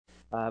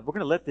We're going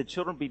to let the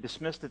children be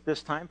dismissed at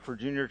this time for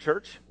junior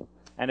church.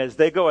 And as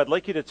they go, I'd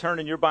like you to turn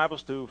in your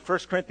Bibles to 1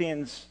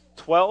 Corinthians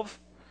 12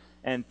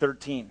 and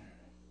 13.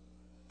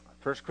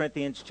 1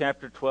 Corinthians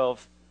chapter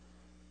 12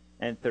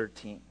 and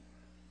 13.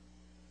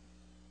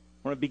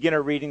 I want to begin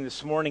our reading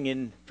this morning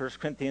in 1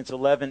 Corinthians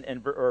 11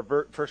 and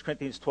 1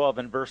 Corinthians 12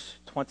 and verse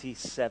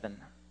 27.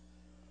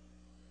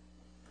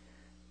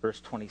 Verse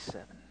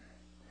 27.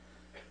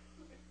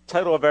 The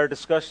title of our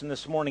discussion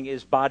this morning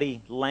is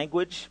Body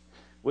Language,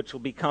 which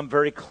will become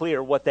very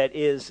clear what that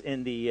is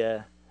in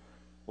the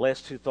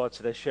last two thoughts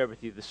that I shared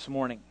with you this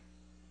morning.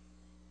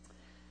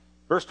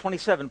 Verse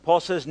 27, Paul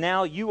says,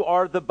 "Now you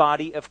are the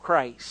body of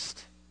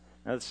Christ."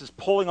 Now this is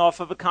pulling off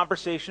of a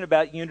conversation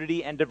about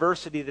unity and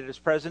diversity that is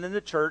present in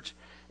the church,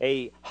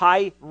 a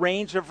high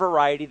range of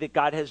variety that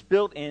God has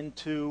built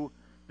into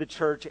the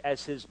church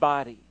as his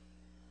body.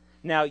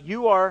 Now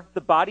you are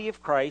the body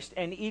of Christ,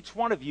 and each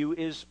one of you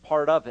is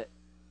part of it.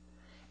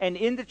 And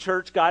in the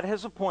church, God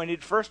has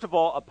appointed, first of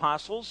all,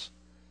 apostles,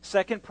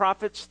 second,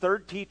 prophets,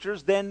 third,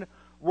 teachers, then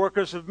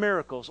workers of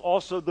miracles,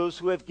 also those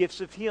who have gifts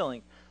of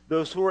healing,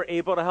 those who are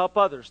able to help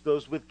others,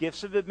 those with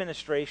gifts of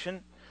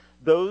administration,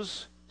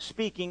 those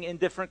speaking in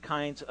different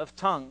kinds of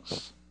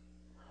tongues.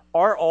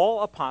 Are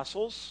all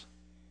apostles?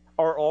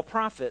 Are all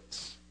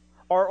prophets?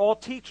 Are all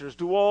teachers?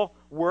 Do all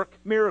work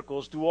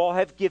miracles? Do all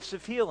have gifts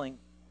of healing?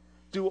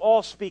 Do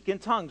all speak in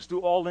tongues?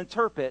 Do all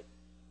interpret?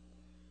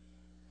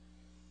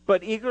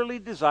 But eagerly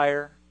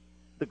desire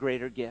the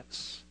greater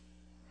gifts.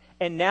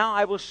 And now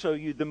I will show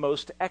you the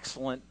most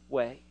excellent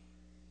way.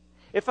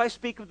 If I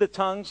speak of the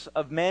tongues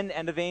of men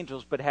and of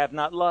angels, but have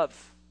not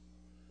love,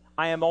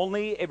 I am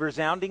only a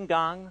resounding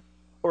gong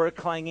or a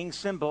clanging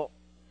cymbal.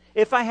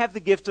 If I have the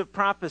gift of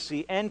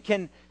prophecy and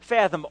can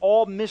fathom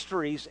all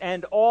mysteries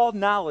and all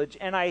knowledge,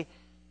 and I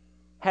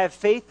have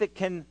faith that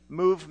can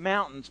move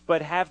mountains,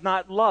 but have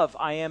not love,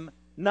 I am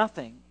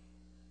nothing.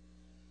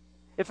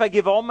 If I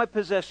give all my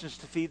possessions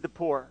to feed the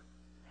poor,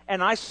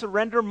 and I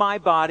surrender my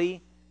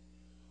body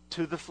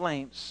to the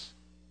flames,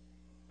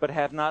 but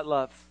have not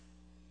love,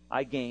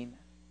 I gain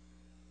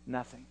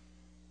nothing.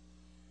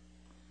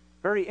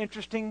 Very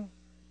interesting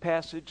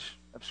passage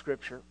of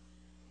Scripture.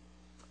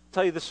 I'll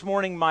tell you this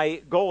morning,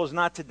 my goal is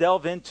not to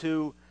delve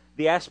into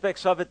the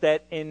aspects of it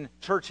that in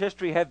church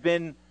history have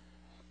been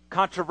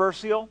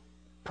controversial,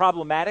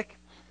 problematic.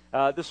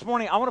 This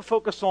morning, I want to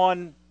focus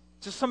on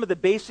just some of the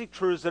basic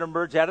truths that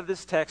emerge out of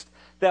this text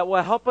that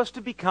will help us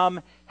to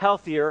become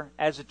healthier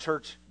as a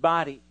church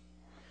body.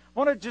 I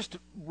want to just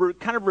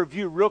kind of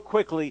review real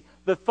quickly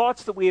the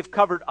thoughts that we have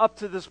covered up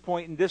to this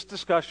point in this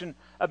discussion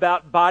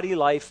about body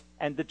life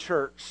and the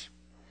church.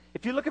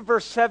 If you look at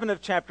verse 7 of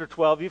chapter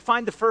 12, you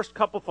find the first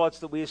couple thoughts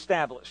that we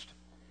established.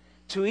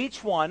 To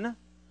each one,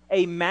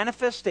 a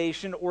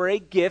manifestation or a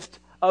gift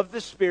of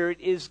the Spirit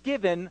is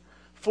given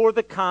for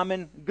the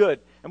common good.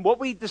 And what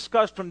we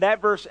discussed from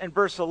that verse and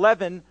verse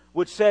 11,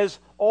 which says,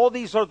 all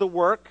these are the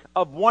work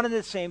of one and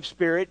the same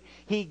Spirit.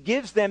 He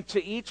gives them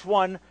to each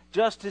one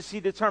just as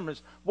he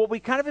determines. What we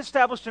kind of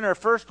established in our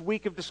first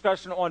week of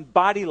discussion on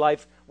body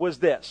life was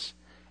this.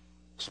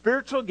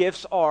 Spiritual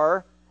gifts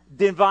are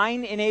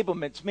divine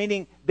enablements,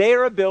 meaning they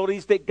are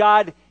abilities that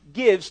God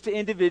gives to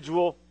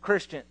individual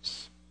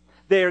Christians.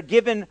 They are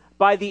given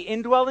by the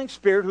indwelling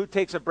Spirit who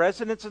takes up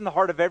residence in the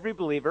heart of every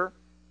believer.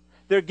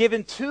 They're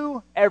given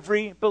to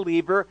every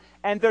believer,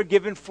 and they're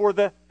given for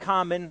the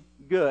common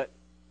good.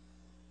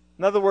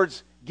 In other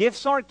words,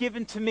 gifts aren't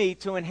given to me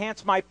to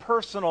enhance my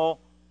personal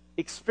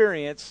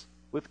experience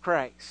with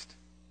Christ.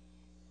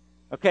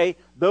 Okay?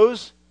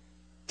 Those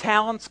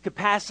talents,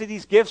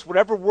 capacities, gifts,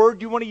 whatever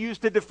word you want to use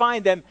to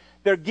define them,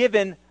 they're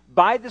given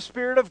by the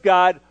Spirit of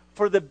God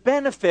for the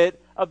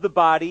benefit of the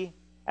body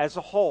as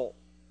a whole.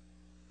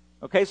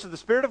 Okay, so the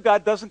Spirit of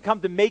God doesn't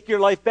come to make your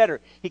life better.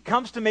 He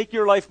comes to make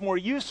your life more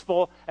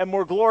useful and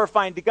more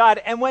glorifying to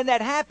God. And when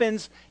that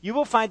happens, you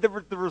will find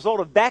the result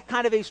of that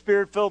kind of a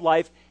Spirit-filled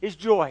life is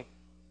joy.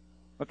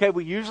 Okay,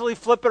 we usually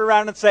flip it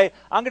around and say,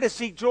 I'm going to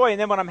seek joy, and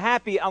then when I'm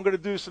happy, I'm going to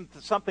do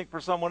something for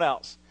someone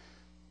else.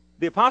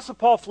 The Apostle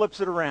Paul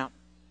flips it around.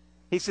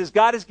 He says,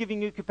 God is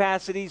giving you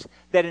capacities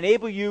that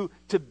enable you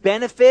to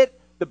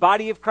benefit the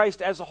body of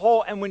Christ as a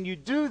whole. And when you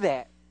do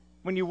that,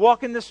 when you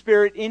walk in the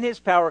Spirit, in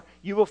His power,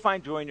 you will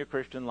find joy in your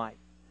Christian life.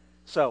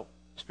 So,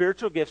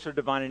 spiritual gifts are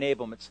divine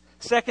enablements.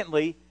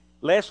 Secondly,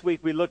 last week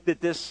we looked at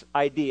this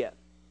idea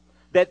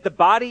that the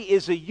body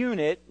is a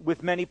unit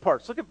with many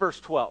parts. Look at verse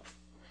 12.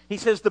 He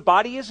says, the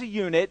body is a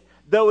unit,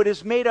 though it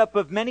is made up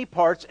of many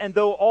parts, and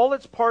though all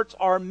its parts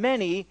are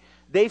many,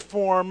 they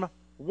form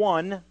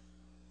one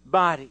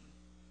body.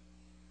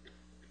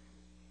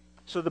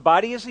 So the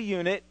body is a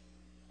unit,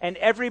 and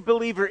every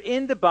believer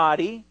in the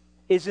body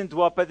is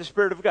indwelt by the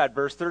Spirit of God.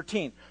 Verse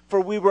 13.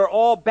 For we were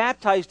all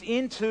baptized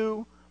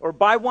into, or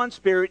by one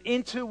Spirit,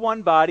 into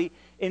one body,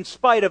 in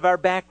spite of our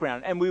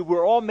background. And we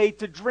were all made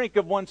to drink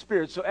of one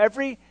Spirit. So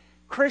every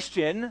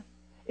Christian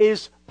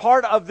is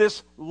part of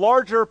this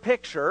larger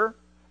picture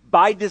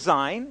by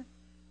design,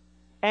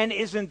 and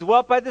is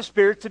indwelt by the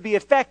Spirit to be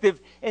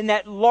effective in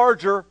that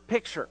larger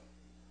picture.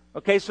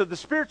 Okay, so the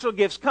spiritual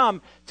gifts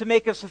come to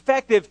make us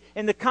effective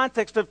in the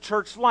context of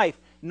church life,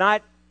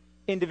 not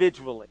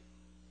individually.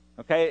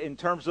 Okay, in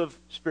terms of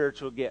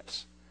spiritual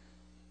gifts.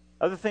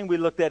 Other thing we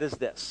looked at is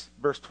this,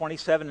 verse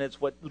 27, it's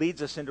what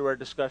leads us into our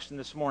discussion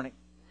this morning.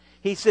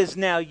 He says,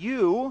 now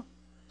you,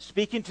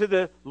 speaking to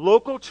the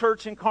local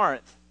church in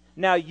Corinth,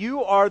 now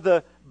you are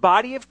the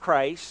body of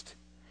Christ,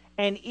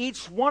 and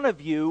each one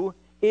of you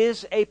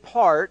is a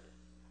part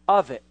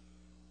of it.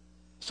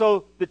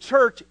 So the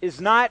church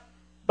is not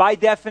by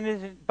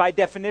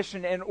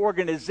definition an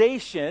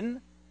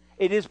organization.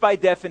 It is by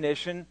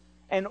definition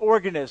an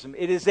organism.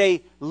 It is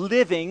a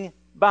living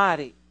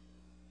body.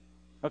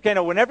 Okay,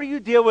 now whenever you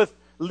deal with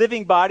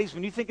living bodies,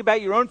 when you think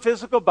about your own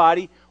physical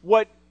body,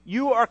 what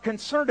you are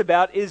concerned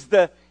about is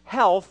the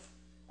health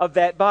of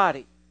that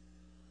body.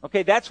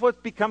 Okay, that's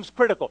what becomes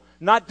critical.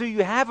 Not do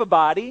you have a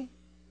body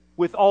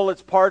with all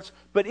its parts,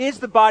 but is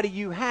the body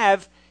you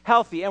have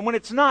healthy? And when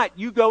it's not,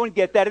 you go and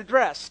get that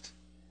addressed.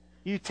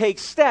 You take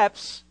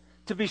steps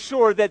to be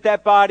sure that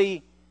that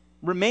body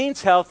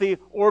remains healthy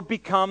or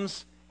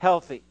becomes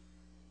healthy.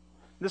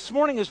 This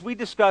morning, as we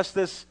discuss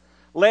this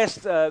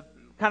last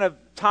kind of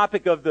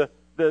topic of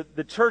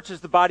the church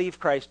as the body of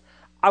Christ,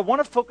 I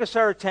want to focus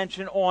our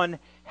attention on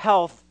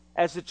health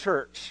as a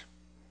church.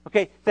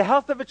 Okay, the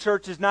health of a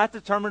church is not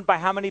determined by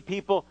how many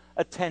people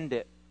attend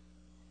it.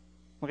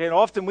 Okay, and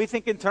often we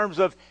think in terms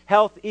of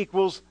health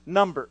equals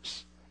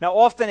numbers. Now,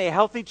 often a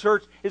healthy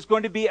church is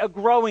going to be a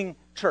growing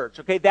church.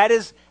 Okay, that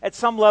is at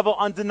some level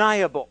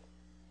undeniable.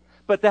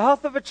 But the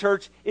health of a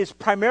church is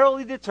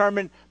primarily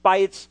determined by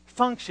its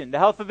function. The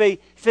health of a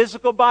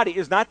physical body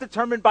is not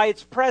determined by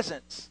its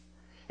presence.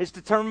 It's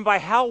determined by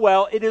how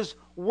well it is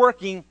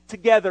working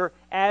together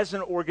as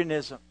an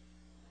organism.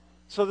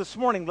 So this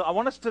morning, I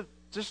want us to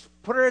just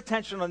put our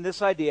attention on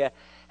this idea.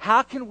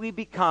 How can we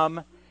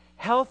become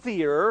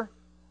healthier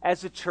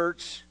as a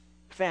church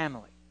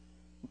family?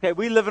 Okay,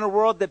 we live in a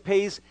world that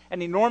pays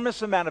an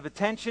enormous amount of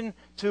attention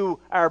to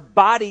our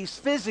bodies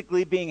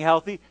physically being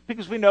healthy,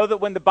 because we know that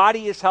when the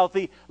body is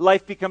healthy,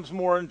 life becomes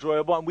more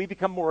enjoyable and we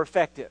become more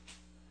effective.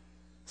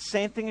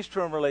 Same thing is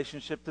true in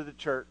relationship to the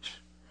church.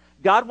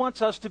 God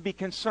wants us to be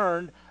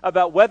concerned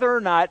about whether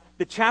or not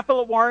the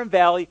chapel at Warren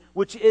Valley,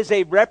 which is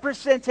a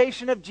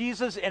representation of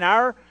Jesus in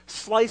our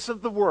slice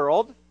of the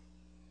world,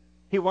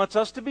 He wants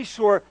us to be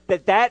sure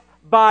that that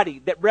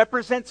body that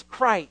represents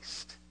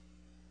Christ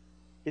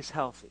is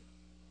healthy.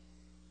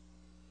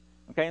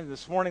 Okay, and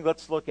this morning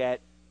let's look at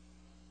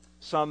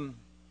some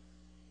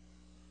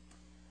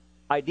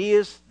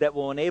ideas that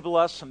will enable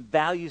us, some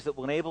values that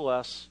will enable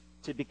us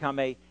to become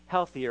a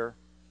healthier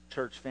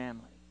church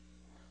family.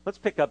 Let's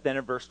pick up then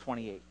in verse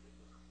 28.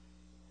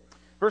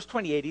 Verse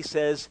 28, he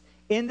says,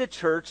 in the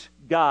church,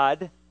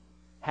 God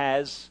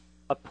has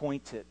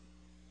appointed.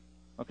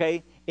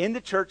 Okay? In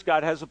the church,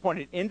 God has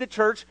appointed. In the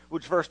church,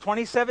 which verse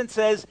 27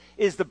 says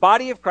is the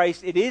body of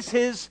Christ, it is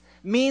His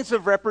means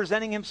of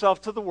representing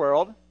Himself to the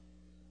world.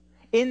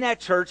 In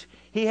that church,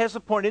 He has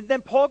appointed.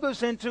 Then Paul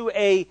goes into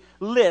a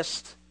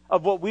list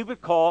of what we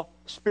would call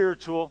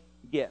spiritual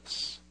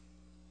gifts.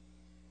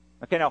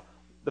 Okay, now,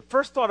 the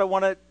first thought I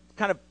want to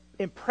kind of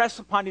impress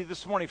upon you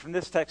this morning from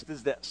this text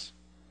is this.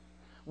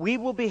 We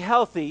will be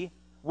healthy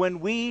when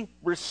we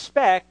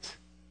respect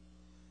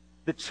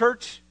the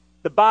church,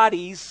 the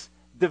body's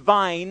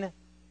divine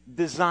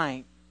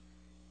design.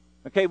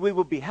 Okay, we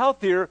will be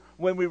healthier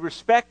when we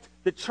respect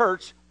the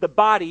church, the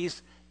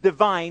body's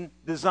divine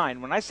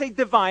design. When I say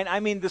divine,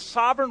 I mean the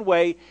sovereign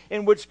way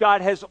in which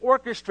God has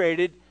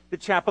orchestrated the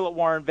chapel at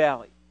Warren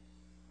Valley.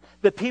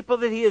 The people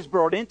that He has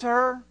brought into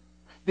her,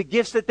 the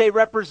gifts that they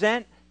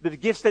represent, the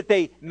gifts that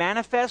they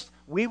manifest,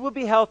 we will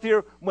be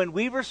healthier when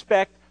we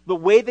respect the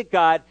way that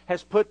God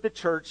has put the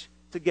church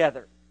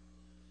together.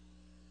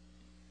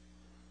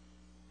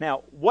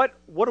 Now, what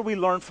do we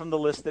learn from the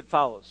list that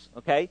follows?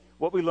 Okay,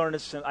 what we learn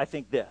is, I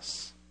think,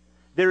 this.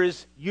 There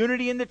is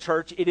unity in the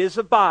church. It is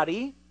a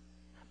body,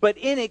 but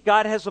in it,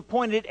 God has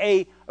appointed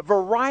a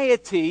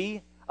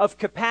variety of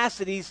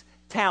capacities,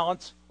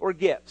 talents, or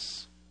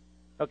gifts.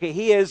 Okay,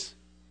 He has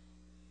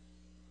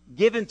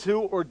given to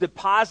or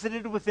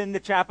deposited within the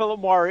chapel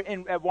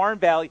at Warren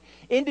Valley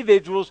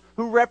individuals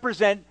who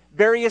represent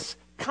various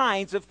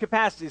kinds of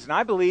capacities. And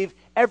I believe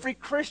every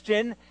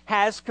Christian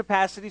has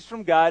capacities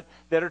from God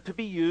that are to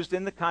be used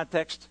in the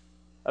context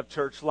of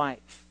church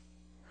life.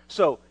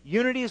 So,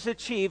 unity is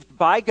achieved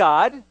by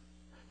God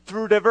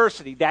through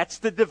diversity. That's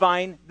the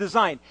divine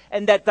design.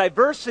 And that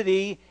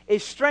diversity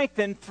is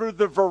strengthened through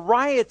the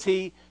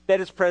variety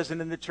that is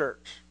present in the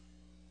church.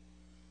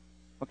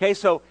 Okay,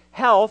 so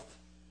health,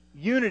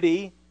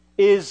 unity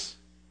is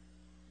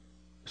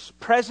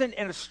present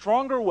in a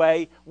stronger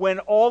way when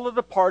all of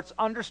the parts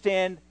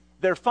understand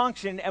their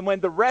function and when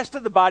the rest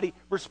of the body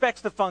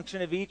respects the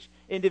function of each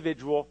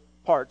individual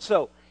part.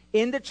 So,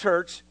 in the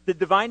church, the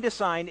divine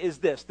design is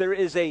this. There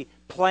is a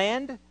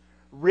planned,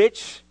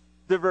 rich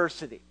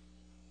diversity.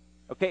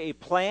 Okay, a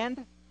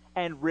planned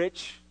and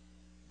rich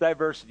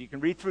diversity. You can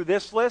read through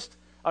this list.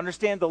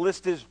 Understand the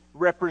list is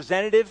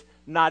representative,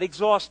 not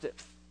exhaustive.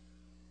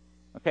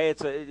 Okay,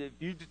 if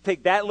you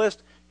take that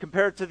list,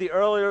 compared to the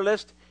earlier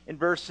list in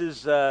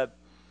verses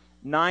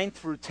 9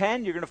 through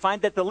 10, you're going to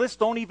find that the lists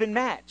don't even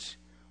match.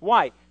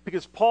 Why?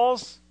 Because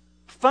Paul's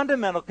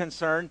fundamental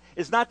concern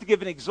is not to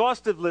give an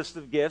exhaustive list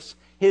of gifts.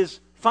 His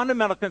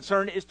fundamental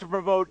concern is to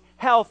promote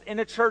health in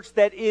a church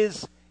that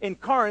is, in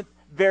Corinth,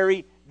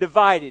 very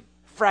divided,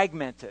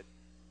 fragmented.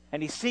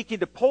 And he's seeking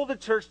to pull the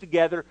church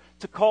together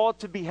to call it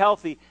to be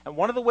healthy. And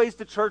one of the ways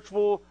the church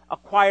will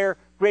acquire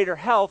greater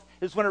health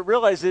is when it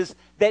realizes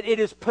that it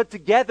is put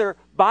together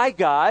by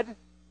God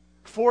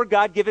for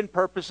God-given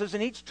purposes,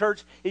 and each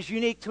church is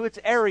unique to its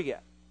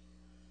area.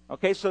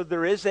 Okay, so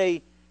there is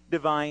a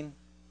divine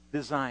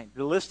design.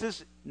 The list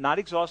is not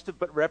exhaustive,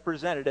 but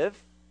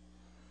representative.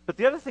 But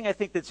the other thing I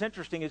think that's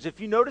interesting is if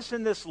you notice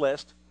in this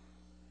list,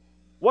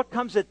 what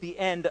comes at the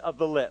end of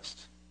the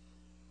list?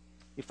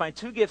 You find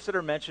two gifts that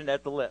are mentioned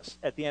at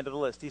the end of the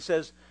list. He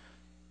says,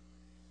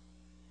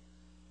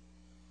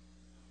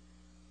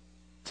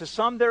 to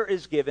some there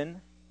is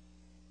given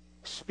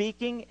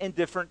speaking in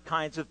different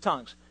kinds of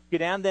tongues. Go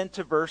down then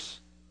to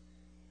verse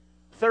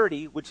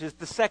 30, which is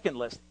the second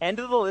list. End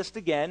of the list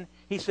again.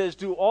 He says,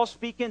 do all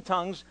speak in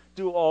tongues,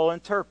 do all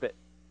interpret.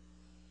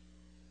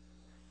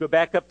 Go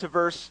back up to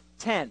verse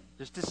 10,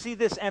 just to see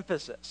this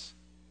emphasis.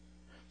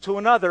 To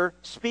another,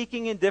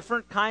 speaking in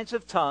different kinds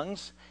of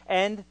tongues,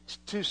 and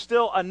to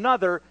still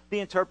another, the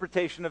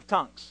interpretation of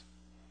tongues.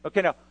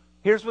 Okay, now,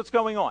 here's what's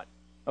going on.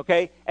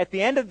 Okay, at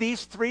the end of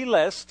these three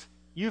lists,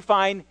 you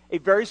find a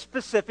very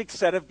specific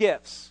set of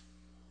gifts.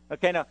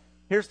 Okay, now,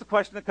 here's the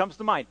question that comes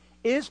to mind.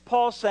 Is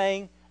Paul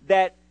saying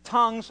that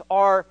tongues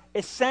are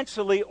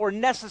essentially or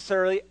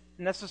necessarily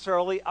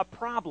a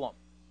problem?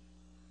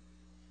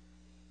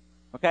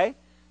 Okay?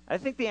 I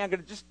think I'm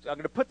going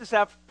to put this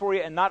out for you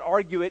and not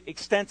argue it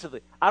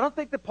extensively. I don't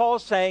think that Paul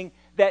is saying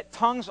that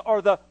tongues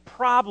are the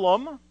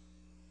problem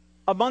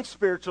among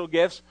spiritual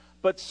gifts,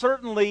 but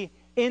certainly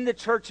in the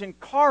church in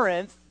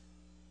Corinth,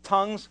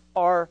 tongues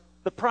are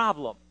the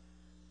problem.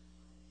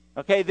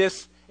 Okay,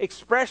 this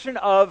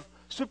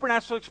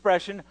supernatural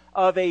expression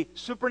of a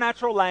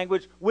supernatural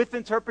language with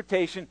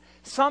interpretation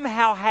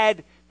somehow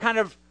had kind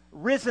of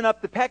risen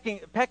up the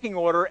pecking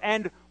order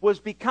and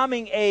was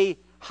becoming a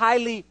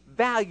highly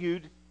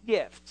valued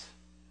gift.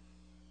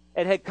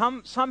 It had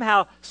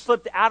somehow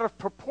slipped out of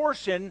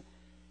proportion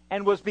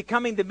and was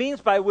becoming the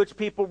means by which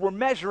people were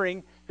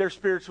measuring their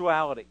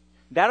spirituality.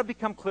 That'll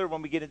become clear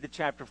when we get into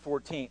chapter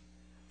 14.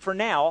 For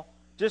now,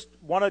 just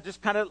want to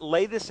kind of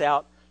lay this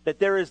out, that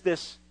there is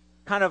this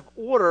kind of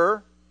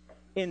order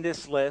in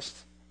this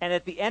list, and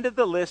at the end of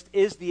the list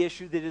is the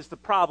issue that is the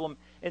problem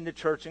in the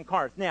church in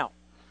Corinth. Now,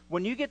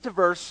 when you get to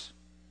verse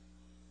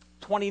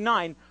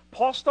 29,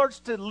 Paul starts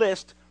to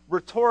list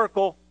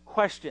rhetorical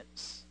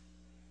questions.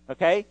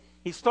 Okay?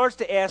 He starts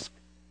to ask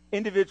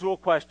individual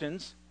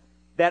questions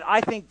that I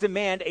think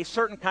demand a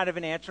certain kind of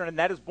an answer, and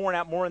that is borne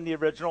out more in the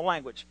original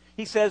language.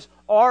 He says,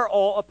 are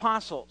all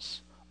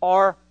apostles?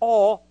 Are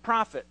all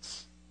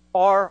prophets?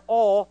 Are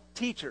all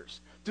teachers?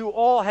 Do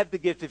all have the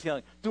gift of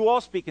healing? Do all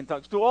speak in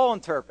tongues? Do all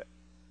interpret?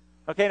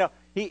 Okay, now,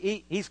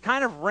 he's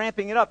kind of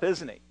ramping it up,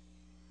 isn't he?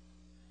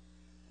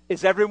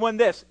 Is everyone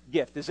this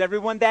gift? Is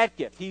everyone that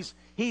gift? He's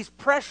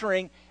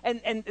pressuring,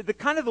 and the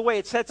kind of the way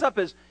it sets up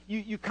is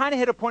you kind of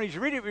hit a point as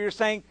you read it where you're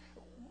saying,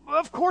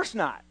 of course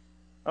not.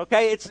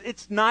 Okay,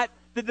 it's not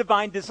the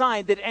divine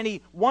design that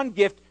any one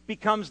gift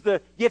becomes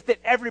the gift that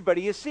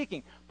everybody is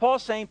seeking.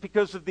 Paul's saying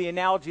because of the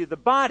analogy of the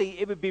body,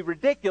 it would be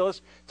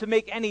ridiculous to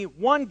make any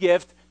one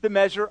gift the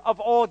measure of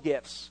all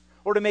gifts,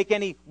 or to make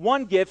any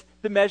one gift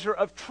the measure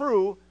of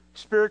true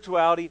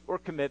spirituality or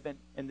commitment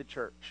in the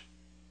church.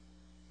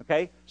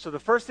 Okay? So the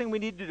first thing we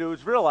need to do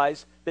is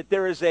realize that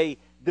there is a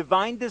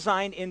divine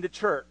design in the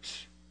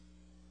church.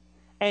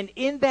 And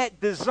in that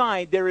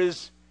design, there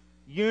is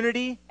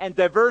unity and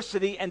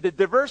diversity, and the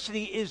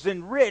diversity is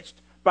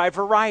enriched by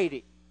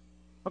variety.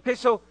 Okay,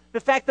 so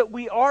the fact that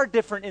we are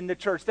different in the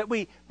church, that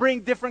we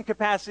bring different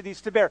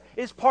capacities to bear,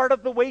 is part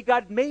of the way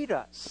God made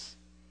us.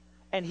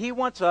 And he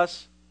wants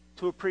us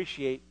to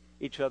appreciate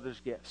each other's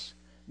gifts.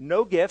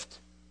 No gift,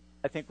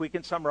 I think we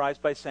can summarize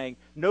by saying,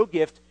 no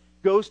gift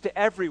goes to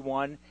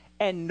everyone,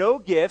 and no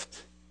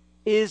gift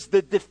is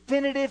the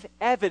definitive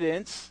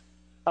evidence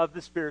of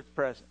the Spirit's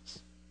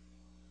presence.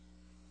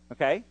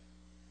 Okay?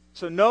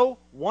 So no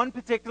one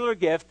particular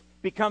gift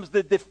becomes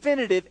the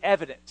definitive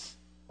evidence.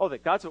 Oh,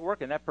 that God's at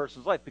work in that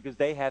person's life because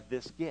they have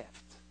this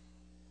gift.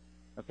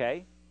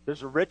 Okay?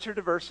 There's a richer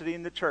diversity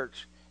in the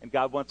church, and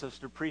God wants us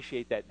to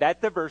appreciate that.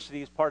 That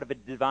diversity is part of a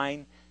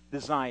divine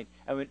design.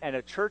 And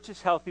a church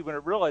is healthy when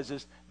it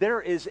realizes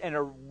there is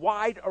a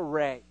wide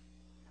array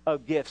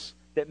of gifts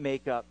that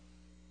make up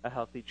a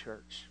healthy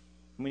church.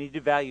 And we need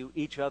to value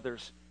each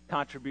other's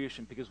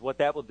contribution, because what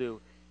that will do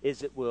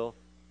is it will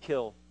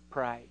kill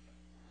pride.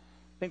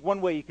 I think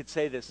one way you could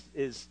say this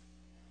is,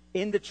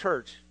 in the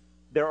church,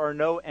 there are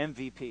no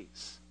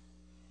MVPs.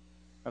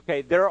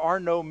 Okay, there are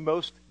no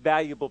most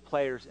valuable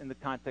players in the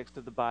context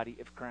of the body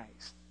of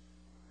Christ.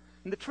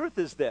 And the truth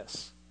is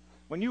this: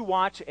 when you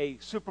watch a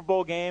Super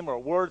Bowl game or a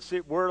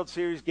World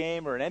Series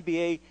game or an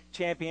NBA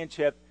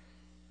championship,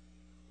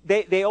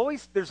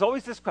 there's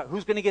always this question,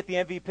 who's going to get the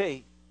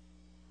MVP?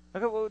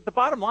 Okay, well, the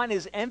bottom line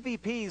is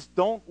MVPs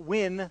don't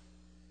win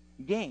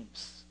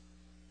games.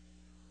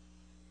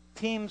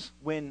 Teams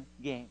win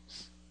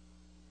games.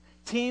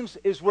 Teams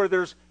is where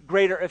there's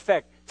greater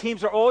effect.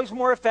 Teams are always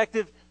more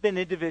effective than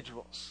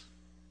individuals.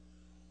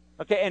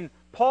 Okay, and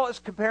Paul is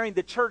comparing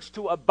the church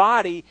to a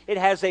body. It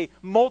has a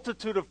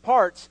multitude of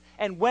parts.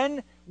 And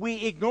when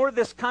we ignore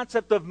this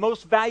concept of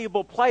most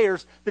valuable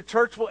players, the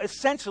church will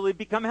essentially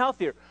become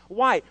healthier.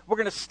 Why? We're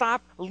going to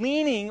stop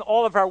leaning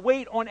all of our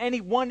weight on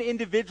any one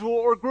individual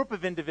or group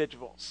of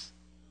individuals.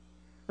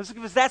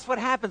 Because that's what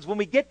happens when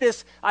we get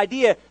this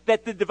idea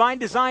that the divine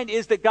design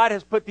is that God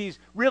has put these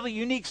really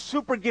unique,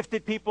 super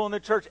gifted people in the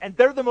church, and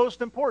they're the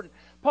most important.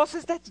 Paul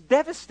says that's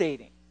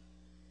devastating.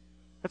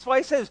 That's why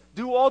he says,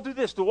 do all do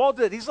this, do all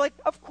do that. He's like,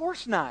 of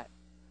course not.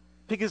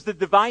 Because the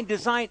divine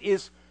design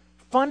is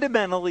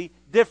fundamentally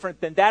different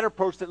than that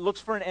approach that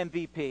looks for an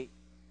MVP.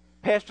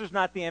 Pastor's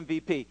not the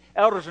MVP.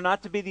 Elders are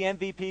not to be the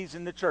MVPs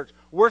in the church.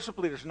 Worship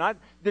leaders are not.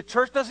 The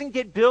church doesn't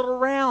get built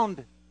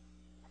around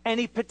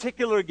any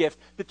particular gift.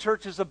 The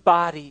church is a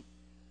body.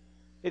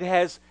 It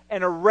has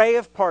an array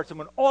of parts, and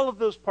when all of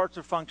those parts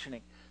are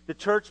functioning, the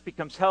church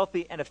becomes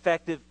healthy and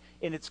effective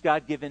in its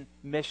God-given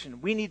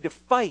mission. We need to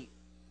fight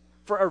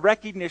for a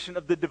recognition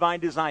of the divine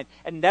design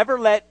and never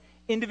let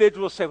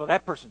individuals say, well,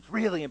 that person's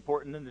really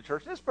important in the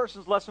church. This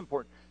person's less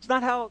important. It's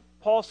not how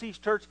Paul sees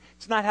church.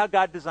 It's not how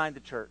God designed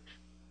the church.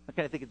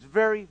 Okay, I think it's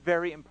very,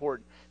 very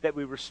important that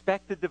we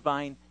respect the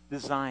divine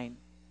design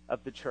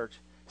of the church.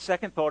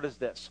 Second thought is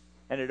this,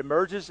 and it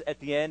emerges at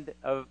the end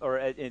of, or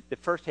in the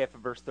first half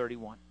of verse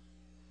 31.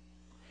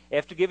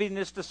 After giving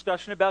this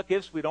discussion about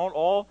gifts, we don't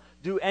all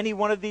do any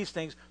one of these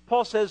things.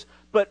 Paul says,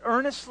 but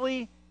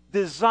earnestly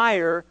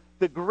desire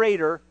the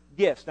greater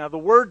gifts. Now, the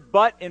word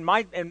 "but" in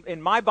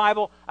my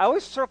Bible, I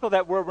always circle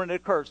that word when it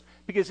occurs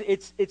because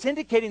it's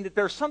indicating that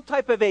there's some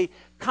type of a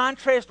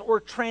contrast or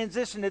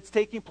transition that's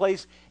taking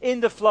place in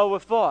the flow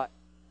of thought.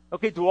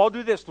 Okay, do all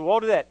do this, do all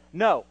do that?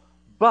 No,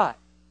 but,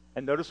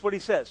 and notice what he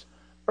says,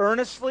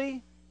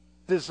 earnestly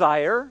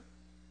desire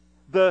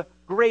the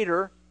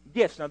greater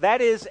gifts. Now,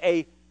 that is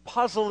a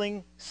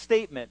puzzling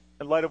statement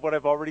in light of what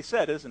I've already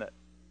said, isn't it?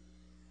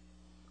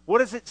 What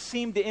does it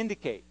seem to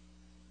indicate?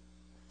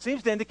 It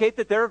seems to indicate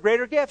that there are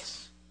greater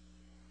gifts.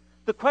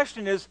 The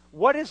question is,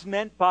 what is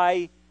meant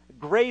by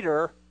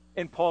greater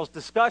in Paul's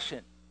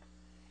discussion?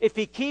 If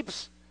he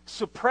keeps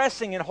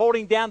suppressing and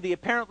holding down the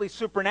apparently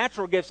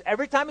supernatural gifts,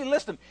 every time he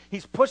lists them,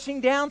 he's pushing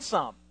down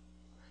some.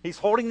 He's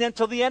holding them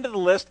till the end of the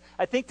list,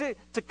 I think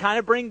to kind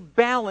of bring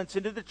balance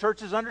into the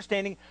church's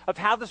understanding of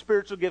how the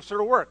spiritual gifts are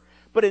to work.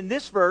 But in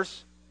this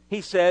verse,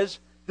 he says,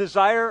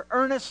 desire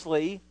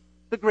earnestly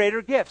the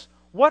greater gifts.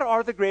 What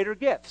are the greater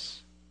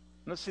gifts?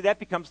 Let's see, that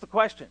becomes the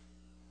question.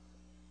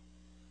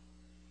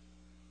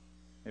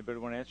 Anybody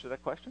want to answer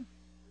that question?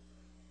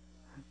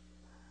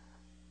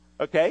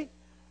 Okay.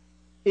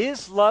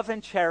 Is love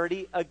and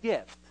charity a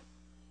gift?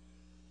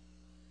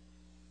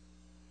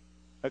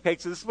 Okay,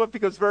 so this is what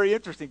becomes very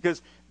interesting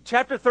because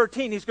chapter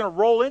 13, he's going to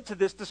roll into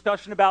this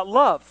discussion about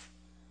love.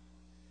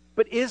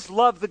 But is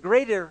love the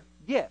greater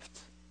gift?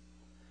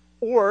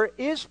 Or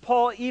is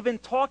Paul even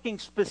talking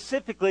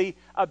specifically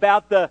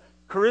about the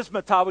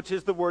charismata, which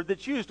is the word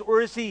that's used?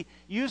 Or is he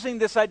using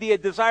this idea,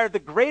 desire the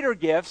greater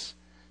gifts,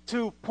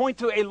 to point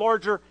to a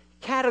larger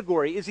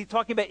category? Is he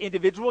talking about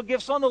individual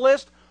gifts on the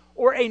list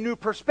or a new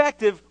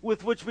perspective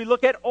with which we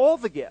look at all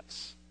the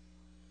gifts?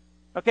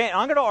 Okay, and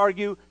I'm going to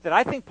argue that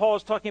I think Paul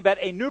is talking about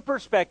a new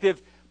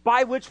perspective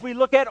by which we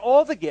look at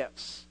all the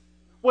gifts.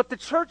 What the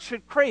church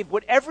should crave,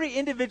 what every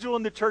individual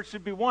in the church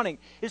should be wanting,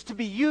 is to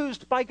be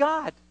used by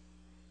God.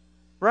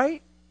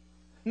 Right?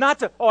 Not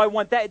to, I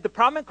want that. The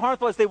problem in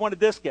Corinth was they wanted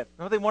this gift.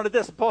 No, they wanted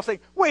this. And Paul's saying,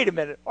 wait a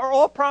minute. Are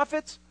all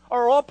prophets?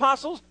 Are all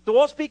apostles? Do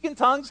all speak in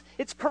tongues?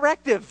 It's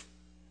corrective.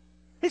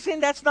 He's saying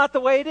that's not the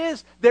way it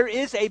is. There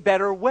is a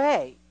better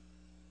way.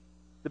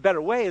 The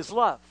better way is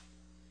love.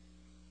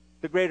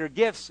 The greater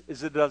gifts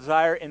is a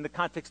desire in the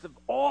context of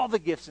all the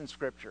gifts in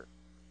Scripture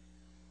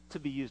to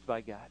be used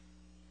by God.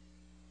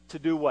 To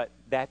do what?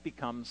 That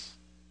becomes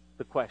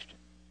the question.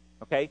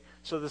 Okay?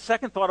 So the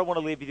second thought I want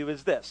to leave with you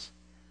is this.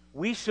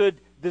 We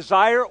should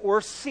desire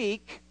or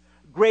seek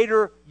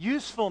greater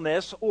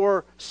usefulness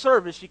or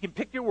service. You can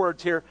pick your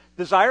words here.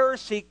 Desire or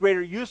seek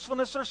greater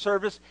usefulness or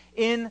service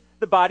in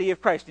the body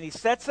of Christ. And he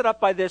sets it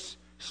up by this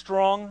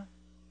strong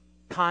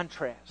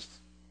contrast.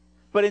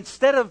 But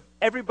instead of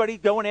everybody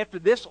going after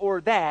this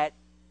or that,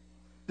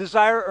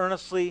 desire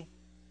earnestly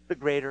the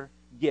greater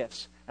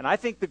gifts. And I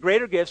think the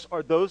greater gifts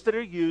are those that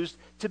are used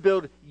to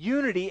build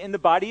unity in the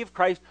body of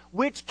Christ,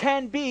 which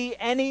can be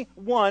any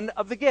one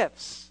of the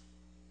gifts.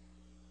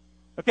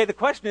 Okay, the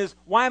question is,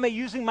 why am I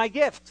using my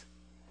gift?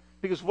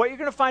 Because what you're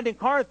going to find in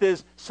Corinth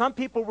is some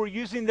people were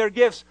using their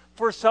gifts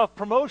for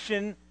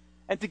self-promotion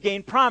and to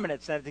gain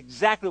prominence. And that's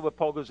exactly what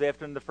Paul goes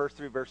after in the first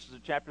 3 verses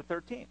of chapter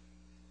 13.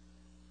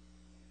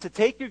 To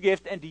take your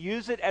gift and to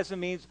use it as a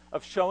means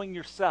of showing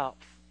yourself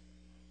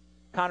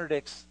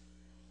contradicts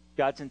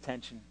God's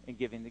intention in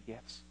giving the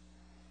gifts.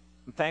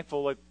 I'm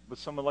thankful, like with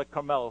someone like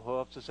Carmelo, who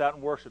helps us out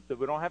in worship, that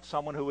we don't have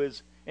someone who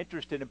is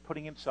interested in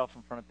putting himself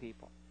in front of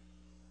people.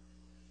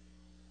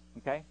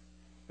 Okay?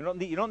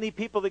 You don't need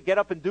people that get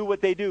up and do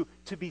what they do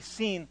to be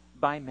seen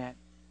by men.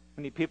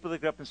 We need people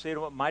that get up and say, you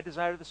know what, my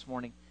desire this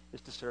morning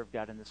is to serve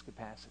God in this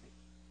capacity.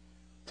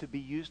 To be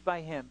used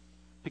by Him.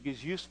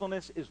 Because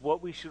usefulness is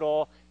what we should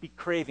all be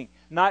craving.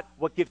 Not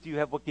what gift do you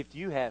have, what gift do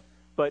you have,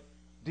 but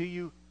do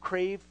you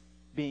crave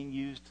being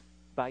used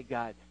by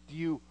God? Do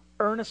you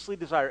earnestly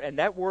desire? And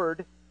that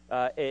word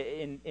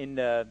in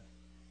the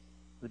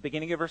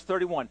beginning of verse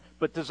 31,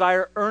 but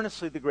desire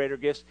earnestly the greater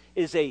gifts,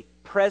 is a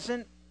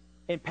present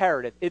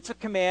imperative. It's a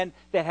command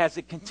that has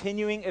a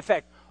continuing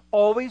effect.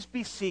 Always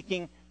be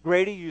seeking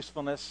greater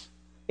usefulness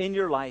in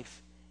your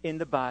life in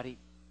the body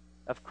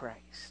of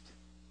Christ.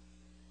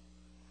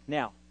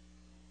 Now,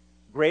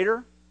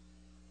 greater,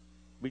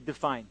 we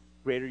define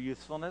greater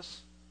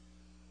usefulness.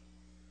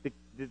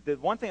 The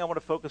one thing I want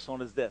to focus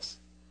on is this: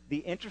 the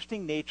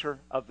interesting nature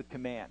of the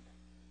command.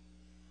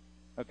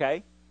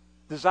 Okay?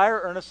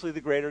 Desire earnestly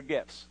the greater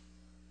gifts.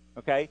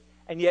 Okay?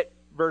 And yet,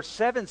 verse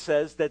 7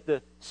 says that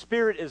the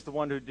Spirit is the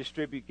one who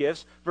distributes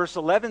gifts. Verse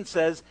 11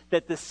 says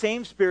that the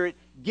same Spirit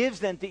gives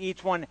them to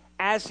each one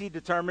as He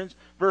determines.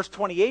 Verse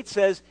 28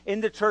 says,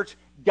 in the church,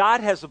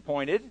 God has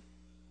appointed.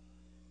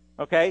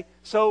 Okay?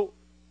 So,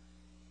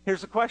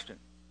 here's the question.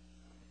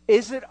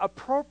 Is it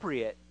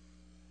appropriate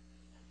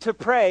to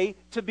pray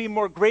to be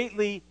more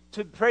greatly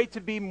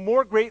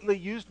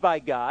used by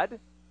God?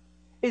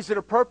 Is it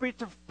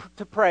appropriate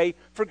to pray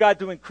for God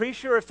to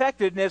increase your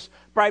effectiveness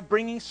by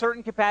bringing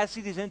certain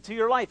capacities into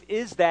your life?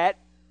 Is that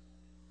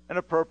an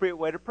appropriate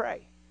way to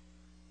pray?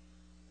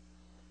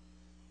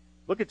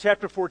 Look at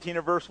chapter 14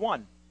 of verse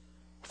 1.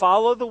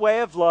 Follow the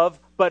way of love,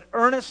 but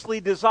earnestly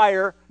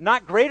desire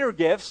not greater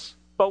gifts,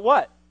 but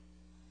what?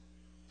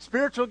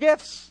 Spiritual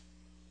gifts.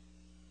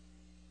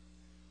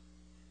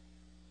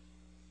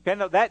 Okay,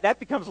 now that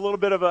becomes a little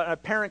bit of an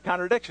apparent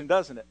contradiction,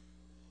 doesn't it?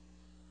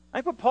 I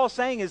think what Paul's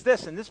saying is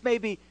this, and this may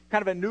be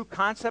kind of a new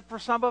concept for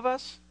some of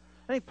us.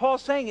 I think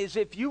Paul's saying is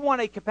if you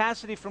want a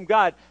capacity from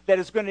God that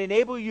is going to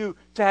enable you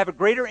to have a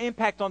greater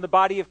impact on the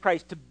body of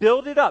Christ, to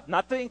build it up,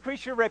 not to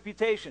increase your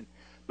reputation,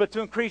 but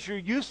to increase your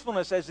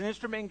usefulness as an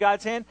instrument in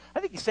God's hand, I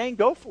think he's saying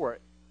go for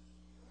it.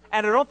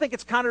 And I don't think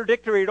it's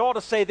contradictory at all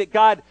to say that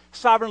God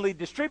sovereignly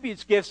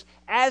distributes gifts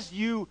as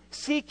you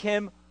seek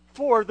Him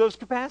for those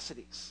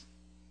capacities.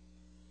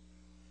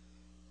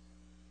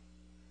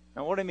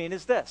 Now, what I mean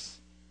is this.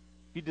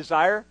 If you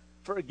desire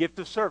for a gift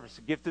of service,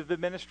 a gift of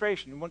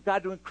administration, you want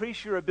God to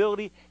increase your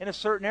ability in a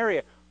certain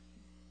area,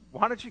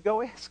 why don't you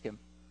go ask Him?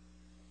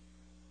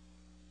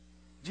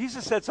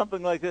 Jesus said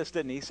something like this,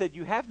 didn't He? He said,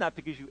 you have not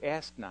because you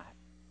ask not.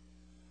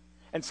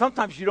 And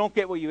sometimes you don't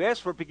get what you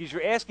ask for because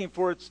you're asking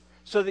for it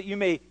so that you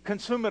may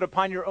consume it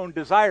upon your own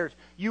desires.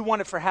 You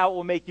want it for how it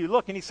will make you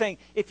look. And He's saying,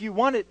 if you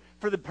want it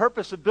for the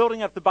purpose of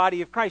building up the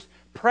body of Christ,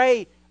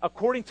 pray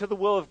according to the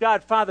will of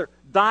God. Father,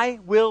 thy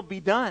will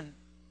be done.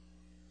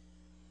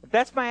 If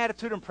that's my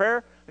attitude in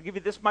prayer, I'll give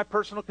you this, my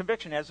personal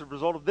conviction as a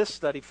result of this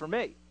study for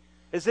me,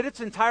 is that it's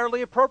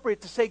entirely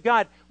appropriate to say,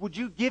 God, would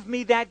you give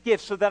me that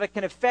gift so that I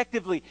can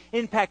effectively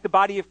impact the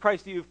body of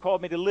Christ that you've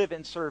called me to live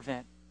and serve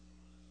in,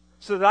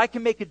 so that I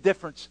can make a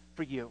difference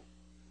for you.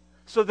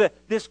 So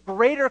that this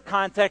greater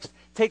context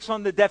takes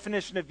on the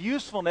definition of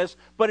usefulness,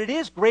 but it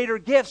is greater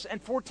gifts,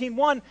 and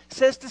 14:1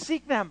 says to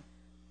seek them.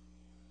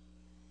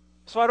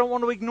 So I don't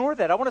want to ignore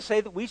that. I want to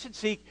say that we should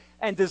seek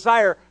and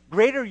desire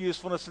greater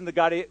usefulness in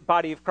the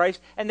body of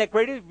Christ, and that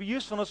greater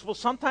usefulness will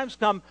sometimes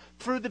come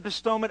through the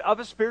bestowment of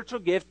a spiritual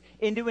gift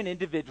into an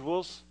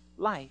individual's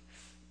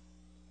life.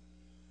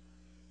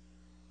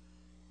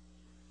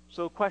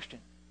 So, question.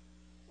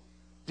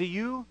 Do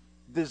you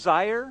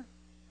desire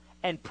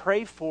and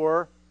pray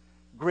for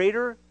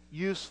greater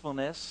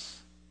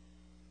usefulness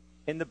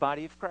in the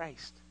body of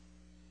Christ?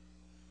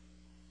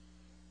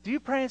 Do you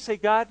pray and say,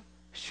 God,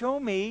 show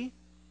me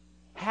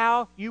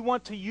how you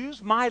want to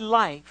use my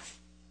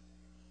life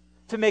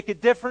to make a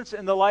difference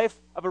in the life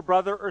of a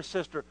brother or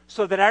sister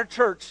so that our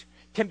church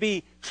can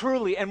be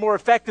truly and more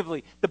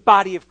effectively the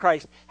body of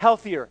Christ,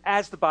 healthier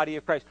as the body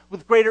of Christ,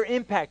 with greater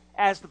impact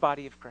as the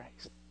body of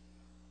Christ?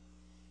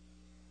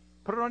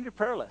 Put it on your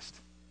prayer list.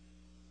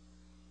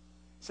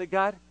 Say,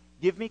 God,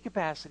 give me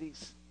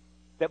capacities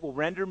that will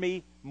render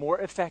me more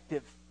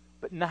effective,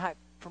 but not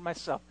for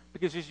myself.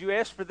 Because as you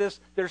ask for this,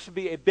 there should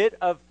be a bit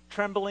of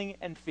trembling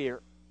and fear.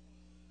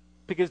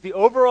 Because the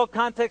overall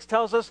context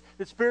tells us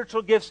that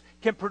spiritual gifts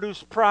can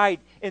produce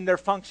pride in their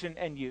function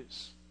and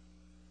use.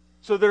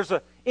 So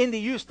in the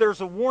use,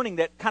 there's a warning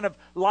that kind of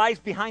lies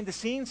behind the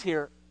scenes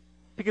here.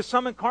 Because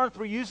some in Corinth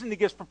were using the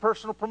gifts for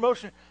personal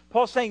promotion.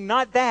 Paul's saying,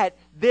 not that,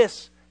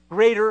 this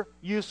greater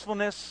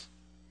usefulness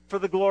for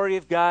the glory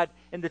of God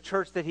in the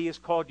church that He has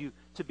called you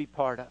to be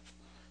part of.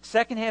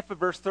 Second half of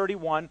verse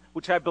 31,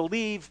 which I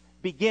believe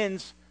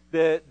begins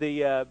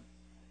the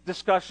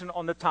discussion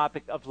on the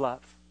topic of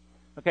love.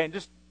 Okay, and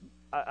just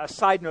a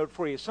side note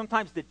for you.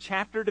 Sometimes the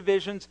chapter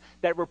divisions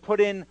that were put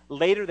in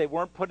later, they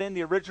weren't put in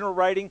the original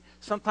writing.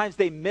 Sometimes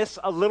they miss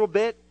a little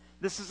bit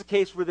this is a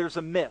case where there's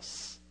a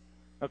miss.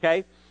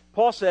 Okay?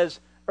 Paul says,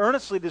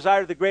 earnestly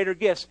desire the greater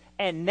gifts.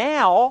 And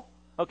now,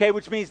 okay,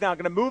 which means now I'm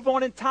going to move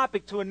on in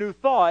topic to a new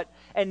thought.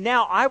 And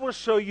now I will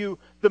show you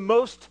the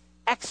most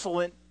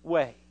excellent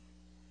way.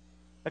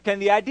 Okay,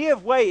 and the idea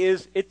of way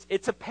is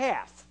it's a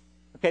path.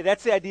 Okay,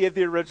 that's the idea of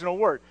the original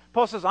word.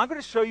 Paul says, I'm going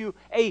to show you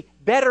a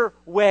better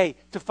way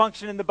to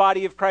function in the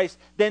body of Christ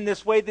than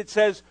this way that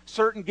says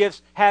certain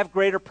gifts have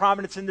greater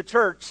prominence in the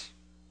church.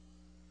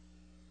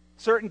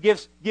 Certain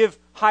gifts give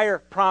higher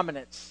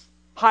prominence,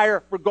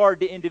 higher regard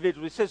to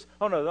individuals. He says,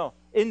 oh, no.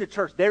 In the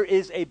church, there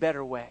is a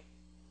better way.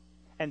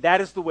 And that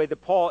is the way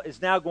that Paul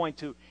is now going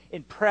to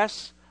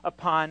impress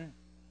upon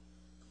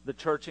the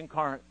church in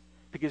Corinth.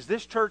 Because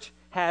this church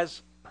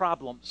has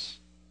problems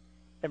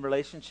in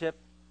relationship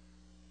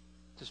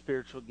to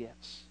spiritual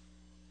gifts.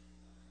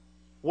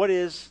 What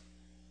is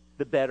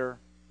the better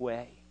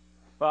way?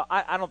 Well,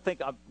 I don't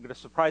think I'm going to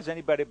surprise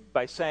anybody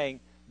by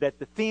saying that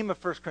the theme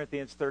of 1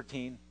 Corinthians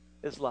 13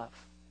 is love.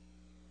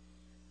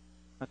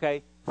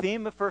 Okay?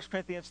 Theme of 1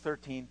 Corinthians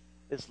 13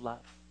 is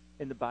love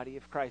in the body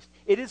of Christ.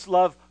 It is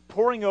love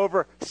pouring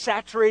over,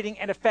 saturating,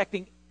 and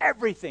affecting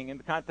everything in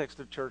the context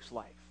of church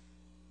life.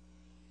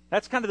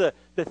 That's kind of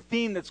the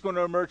theme that's going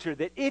to emerge here,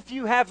 that if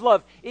you have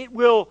love, it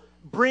will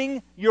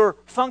bring your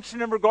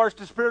function in regards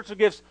to spiritual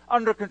gifts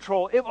under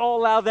control. It will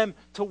allow them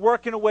to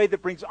work in a way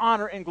that brings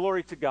honor and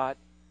glory to God.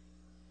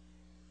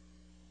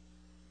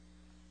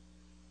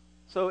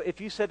 So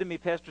if you said to me,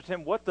 Pastor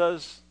Tim, what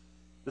does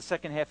the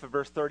second half of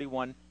verse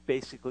 31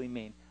 basically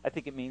mean? I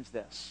think it means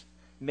this.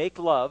 Make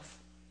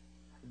love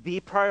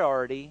the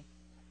priority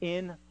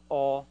in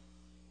all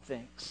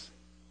things.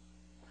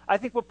 I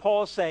think what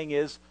Paul is saying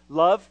is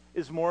love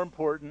is more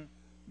important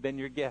than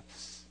your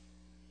gifts.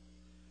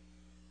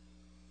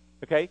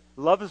 Okay?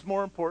 Love is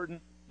more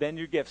important than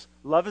your gifts.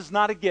 Love is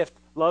not a gift.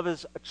 Love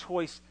is a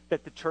choice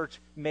that the church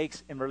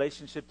makes in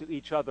relationship to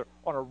each other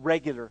on a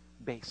regular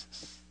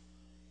basis.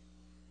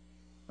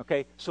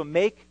 Okay? So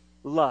make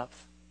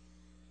love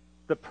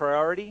the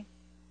priority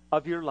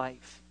of your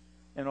life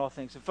in all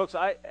things. And folks,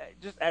 I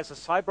just as a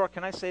sidebar,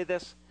 can I say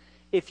this?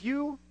 If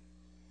you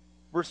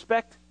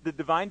respect the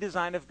divine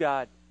design of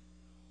God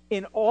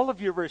in all of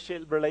your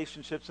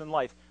relationships in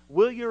life,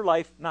 will your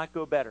life not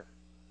go better?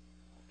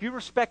 If you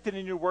respect it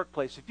in your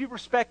workplace, if you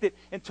respect it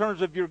in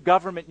terms of your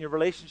government and your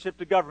relationship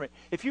to government,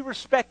 if you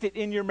respect it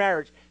in your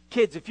marriage,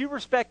 kids, if you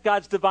respect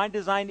God's divine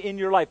design in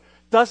your life,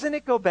 doesn't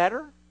it go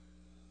better?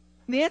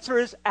 And the answer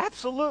is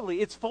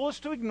absolutely. It's foolish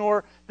to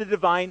ignore the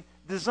divine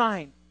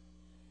design.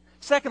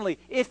 Secondly,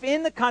 if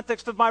in the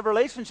context of my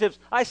relationships,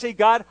 I say,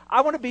 God,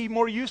 I want to be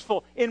more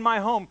useful in my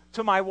home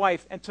to my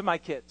wife and to my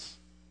kids.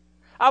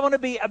 I want to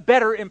be a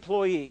better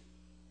employee.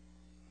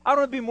 I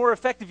want to be more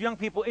effective, young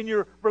people, in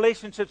your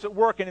relationships at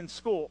work and in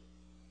school.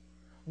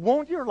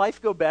 Won't your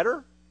life go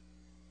better?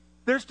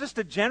 There's just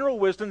a general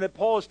wisdom that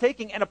Paul is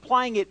taking and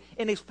applying it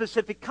in a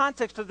specific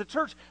context of the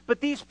church.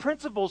 But these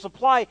principles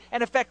apply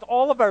and affect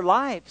all of our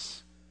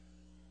lives.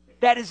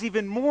 That is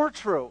even more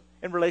true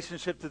in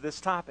relationship to this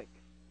topic.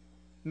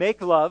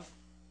 Make love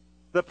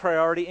the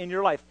priority in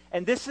your life.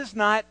 And this is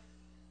not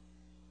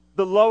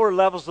the lower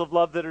levels of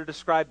love that are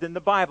described in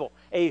the Bible.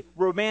 A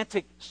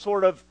romantic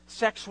sort of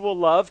sexual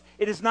love.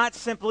 It is not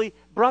simply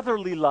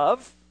brotherly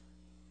love.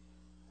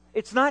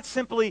 It's not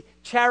simply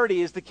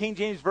charity, as the King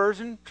James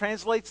Version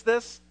translates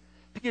this.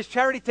 Because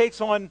charity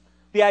takes on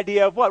the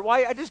idea of what?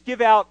 Why I just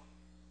give out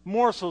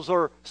morsels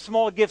or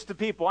small gifts to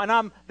people, and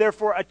I'm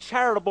therefore a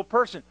charitable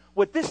person.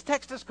 What this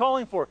text is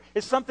calling for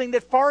is something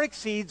that far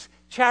exceeds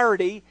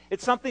charity.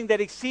 It's something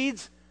that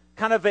exceeds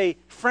kind of a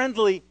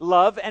friendly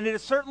love, and it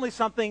is certainly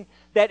something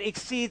that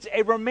exceeds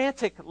a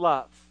romantic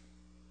love.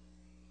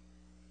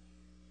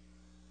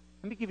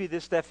 Let me give you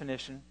this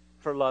definition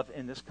for love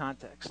in this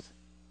context.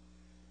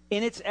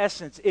 In its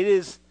essence, it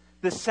is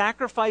the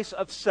sacrifice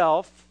of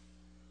self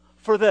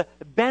for the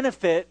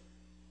benefit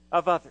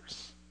of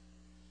others.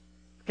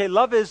 Okay,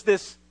 love is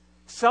this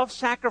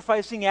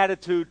self-sacrificing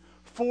attitude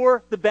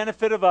for the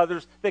benefit of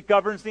others that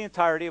governs the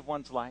entirety of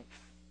one's life.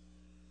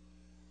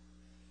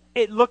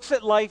 It looks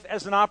at life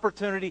as an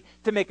opportunity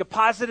to make a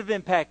positive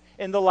impact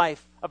in the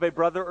life of a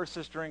brother or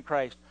sister in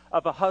Christ,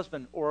 of a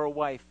husband or a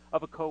wife,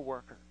 of a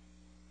co-worker.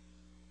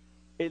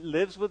 It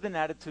lives with an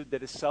attitude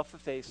that is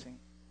self-effacing.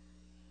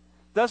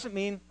 Doesn't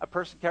mean a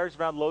person carries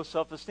around low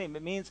self-esteem.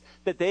 It means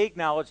that they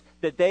acknowledge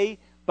that they,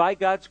 by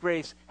God's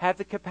grace, have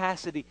the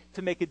capacity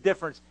to make a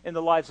difference in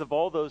the lives of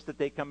all those that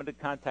they come into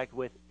contact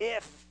with,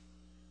 if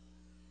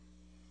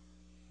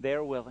they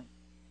are willing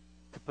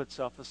to put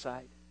self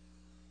aside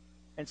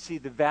and see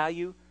the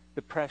value,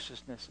 the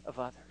preciousness of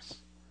others.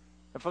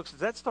 And folks,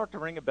 does that start to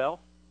ring a bell?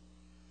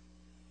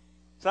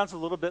 Sounds a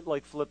little bit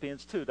like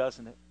Philippians 2,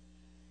 doesn't it?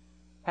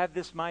 Have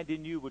this mind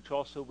in you, which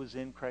also was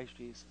in Christ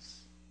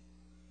Jesus.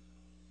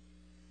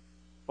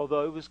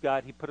 Although it was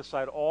God, he put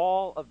aside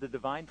all of the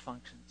divine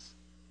functions,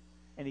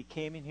 and he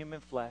came in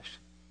human flesh,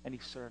 and he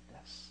served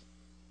us.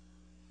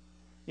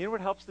 You know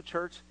what helps the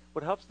church?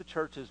 What helps the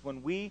church is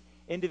when we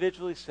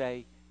individually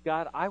say,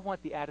 God, I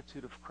want the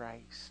attitude of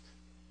Christ.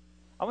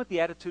 I want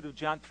the attitude of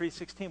John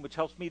 3:16, which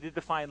helps me to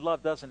define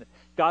love, doesn't it?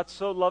 God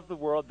so loved the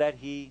world that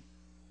he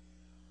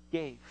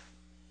gave.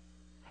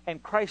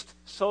 And Christ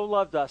so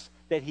loved us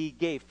that he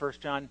gave.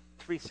 1 John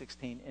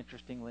 3:16,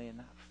 interestingly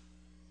enough.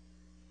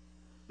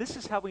 This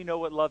is how we know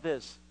what love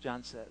is,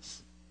 John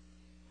says.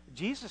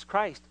 Jesus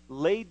Christ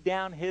laid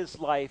down his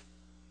life,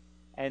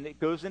 and it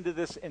goes into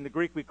this, in the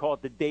Greek we call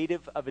it the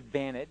dative of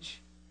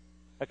advantage.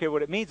 Okay,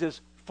 what it means is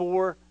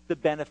for the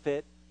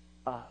benefit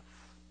of.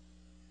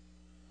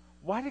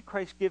 Why did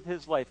Christ give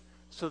his life?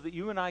 So that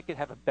you and I could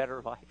have a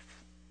better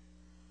life.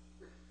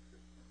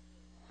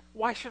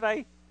 Why should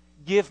I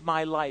give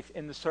my life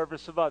in the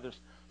service of others?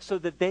 So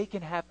that they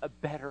can have a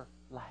better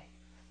life.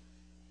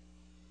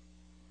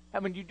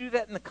 And when you do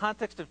that in the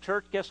context of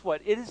church, guess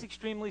what? It is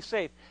extremely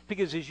safe.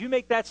 Because as you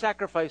make that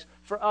sacrifice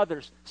for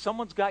others,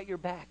 someone's got your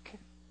back. I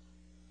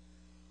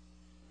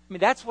mean,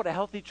 that's what a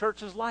healthy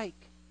church is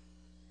like.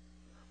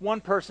 One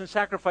person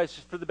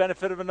sacrifices for the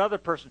benefit of another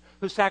person,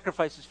 who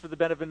sacrifices for the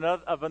benefit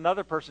of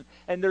another person.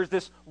 And there's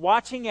this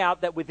watching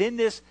out that within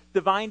this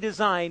divine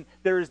design,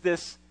 there is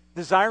this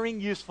desiring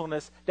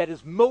usefulness that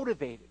is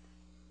motivated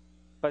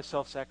by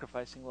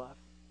self-sacrificing love.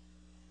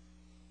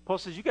 Paul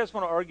says, you guys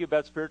want to argue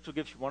about spiritual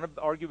gifts, you want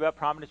to argue about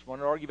prominence, you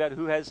want to argue about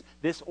who has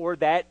this or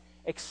that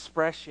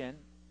expression.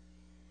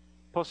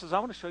 Paul says, I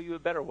want to show you a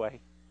better way.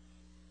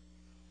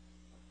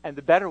 And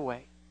the better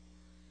way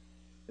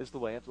is the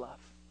way of love.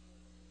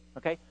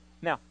 Okay?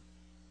 Now,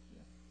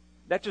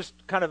 that just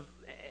kind of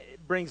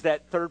brings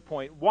that third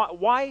point.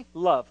 Why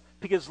love?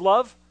 Because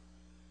love,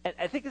 and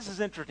I think this is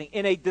interesting,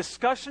 in a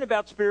discussion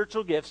about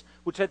spiritual gifts,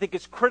 which I think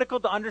is critical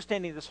to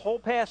understanding this whole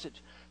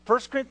passage, 1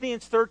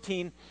 Corinthians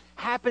 13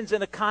 happens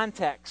in a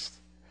context.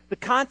 The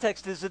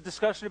context is a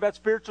discussion about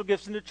spiritual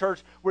gifts in the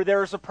church where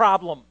there is a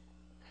problem.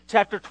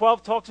 Chapter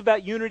 12 talks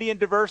about unity and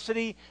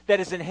diversity that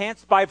is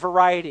enhanced by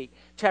variety.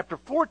 Chapter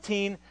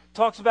 14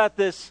 talks about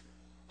this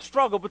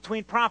struggle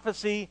between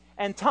prophecy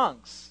and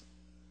tongues.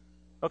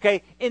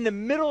 Okay? In the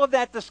middle of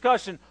that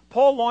discussion,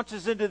 Paul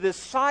launches into this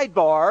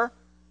sidebar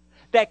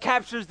that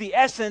captures the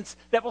essence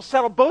that will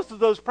settle both of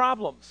those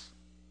problems.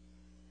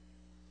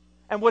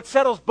 And what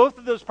settles both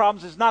of those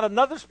problems is not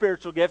another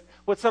spiritual gift.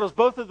 What settles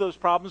both of those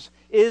problems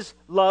is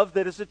love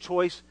that is a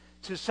choice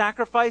to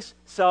sacrifice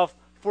self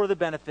for the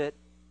benefit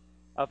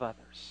of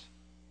others.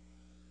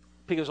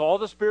 Because all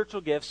the spiritual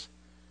gifts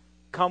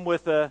come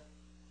with a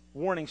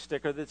warning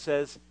sticker that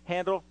says,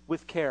 handle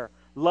with care.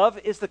 Love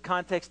is the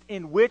context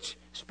in which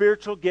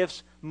spiritual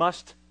gifts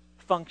must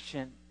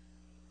function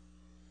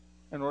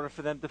in order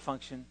for them to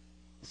function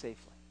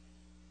safely.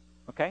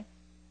 Okay?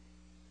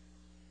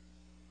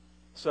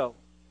 So,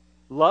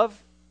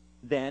 love,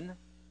 then,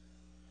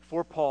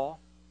 for Paul,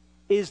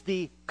 is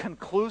the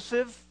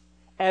conclusive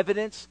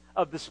evidence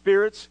of the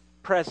Spirit's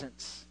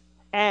presence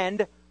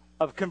and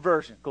of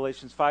conversion.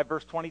 Galatians 5,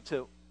 verse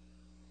 22.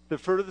 The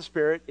fruit of the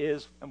Spirit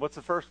is, and what's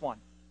the first one?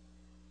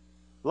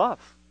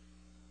 Love.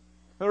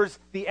 In other words,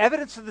 the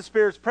evidence of the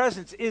Spirit's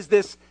presence is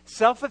this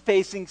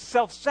self-effacing,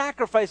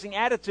 self-sacrificing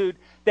attitude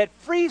that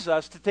frees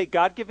us to take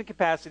God-given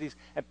capacities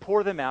and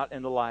pour them out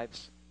in the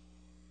lives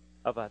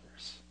of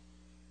others.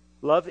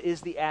 Love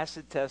is the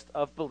acid test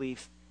of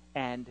belief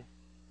and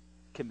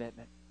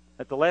commitment.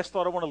 But the last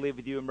thought I want to leave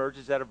with you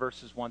emerges out of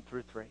verses 1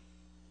 through 3.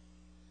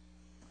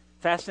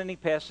 Fascinating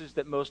passage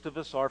that most of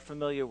us are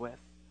familiar with.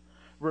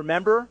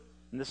 Remember,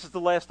 and this is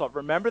the last thought,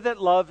 remember that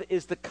love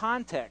is the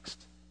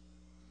context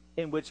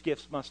in which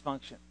gifts must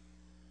function.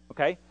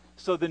 Okay?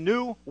 So the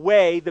new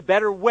way, the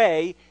better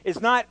way,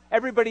 is not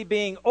everybody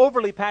being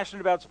overly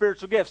passionate about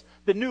spiritual gifts.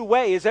 The new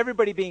way is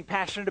everybody being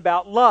passionate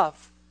about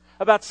love,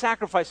 about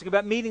sacrificing,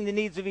 about meeting the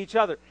needs of each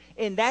other.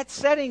 In that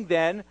setting,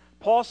 then,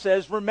 Paul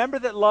says, remember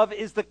that love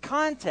is the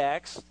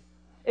context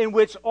in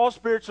which all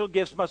spiritual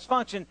gifts must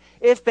function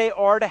if they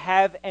are to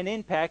have an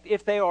impact,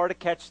 if they are to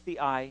catch the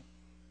eye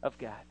of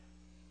God.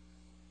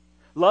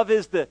 Love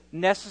is the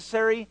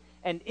necessary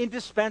and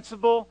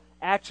indispensable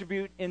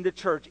attribute in the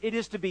church. It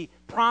is to be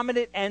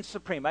prominent and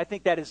supreme. I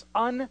think that is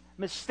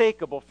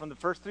unmistakable from the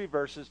first 3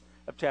 verses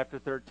of chapter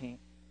 13.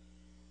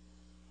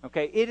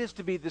 Okay, it is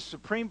to be the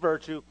supreme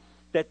virtue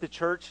that the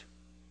church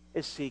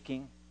is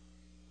seeking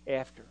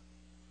after.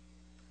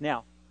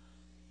 Now,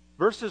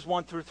 verses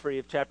 1 through 3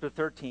 of chapter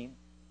 13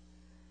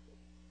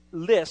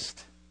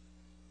 list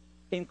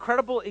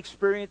incredible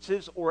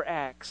experiences or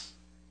acts,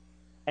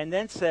 and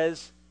then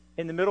says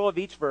in the middle of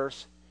each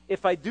verse,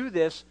 if I do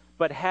this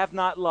but have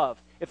not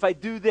love, if I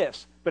do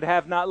this but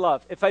have not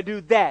love, if I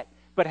do that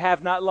but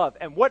have not love.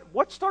 And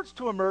what starts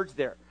to emerge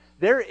there?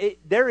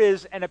 There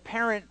is an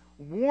apparent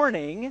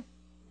warning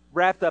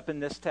wrapped up in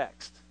this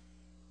text.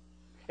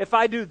 If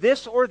I do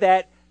this or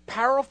that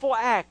powerful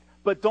act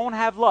but don't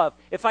have love,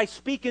 if I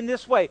speak in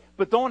this way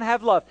but don't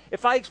have love,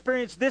 if I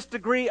experience this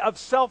degree of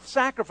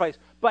self-sacrifice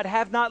but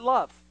have not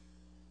love.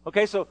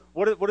 Okay, so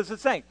what is it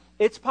saying?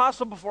 It's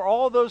possible for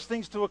all those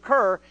things to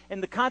occur in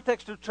the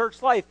context of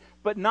church life,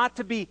 but not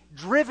to be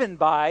driven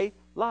by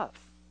love.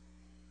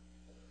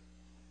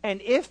 And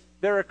if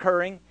they're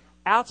occurring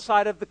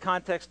outside of the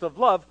context of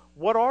love,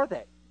 what are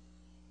they?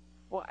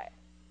 Well,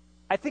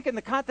 I think in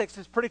the context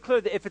it's pretty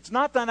clear that if it's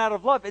not done out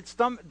of love, it's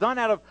done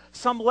out of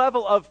some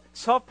level of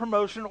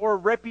self-promotion or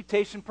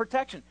reputation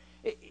protection.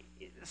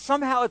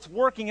 Somehow it's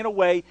working in a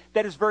way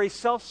that is very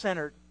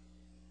self-centered.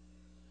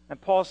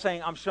 And Paul's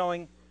saying, I'm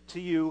showing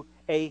to you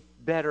a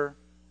better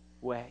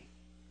way.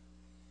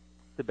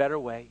 The better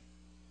way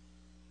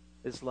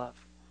is love.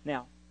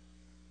 Now,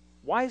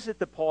 why is it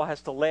that Paul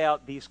has to lay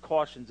out these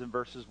cautions in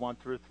verses 1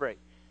 through 3?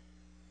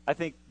 I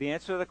think the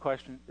answer to the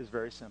question is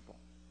very simple.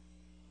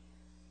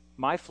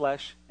 My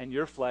flesh and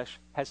your flesh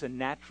has a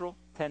natural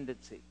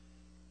tendency.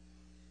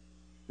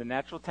 The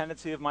natural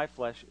tendency of my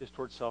flesh is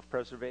towards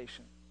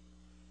self-preservation.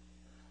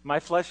 My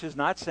flesh is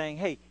not saying,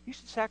 hey, you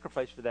should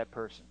sacrifice for that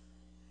person.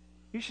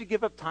 You should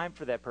give up time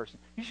for that person.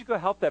 You should go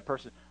help that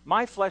person.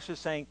 My flesh is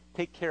saying,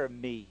 take care of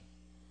me.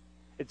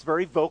 It's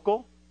very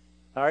vocal.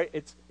 All right?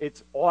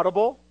 It's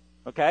audible.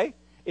 Okay?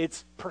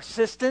 It's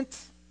persistent.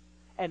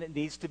 And it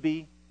needs to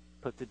be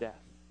put to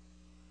death.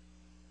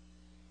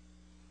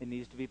 It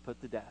needs to be put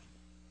to death.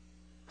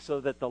 So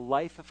that the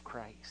life of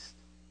Christ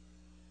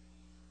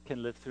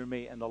can live through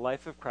me. And the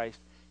life of Christ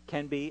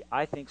can be,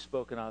 I think,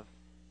 spoken of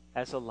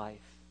as a life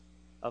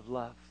of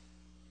love.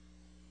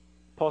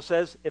 Paul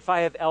says, if I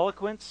have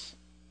eloquence,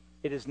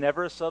 it is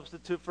never a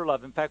substitute for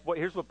love. In fact,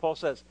 here's what Paul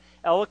says.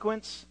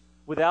 Eloquence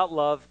without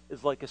love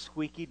is like a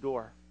squeaky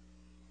door.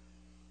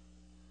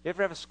 You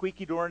ever have a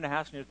squeaky door in the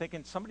house and you're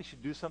thinking, somebody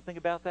should do something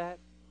about that?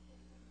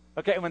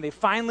 Okay, and when they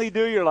finally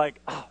do, you're like,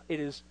 I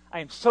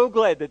am so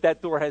glad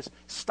that door has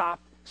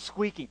stopped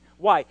squeaking.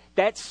 Why?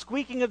 That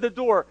squeaking of the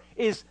door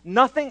is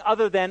nothing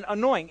other than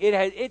annoying.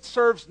 It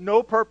serves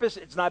no purpose.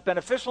 It's not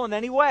beneficial in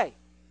any way.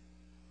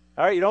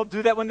 All right, you don't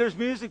do that when there's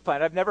music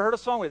playing. I've never heard a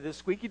song with this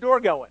squeaky door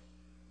going.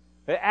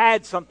 It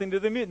adds something to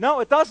the music.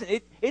 No, it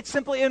doesn't. It's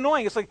simply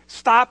annoying. It's like,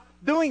 stop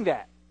doing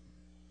that.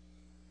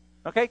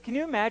 Okay, can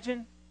you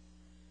imagine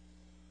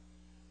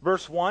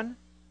verse 1?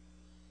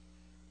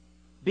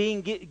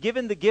 Being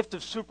given the gift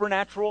of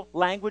supernatural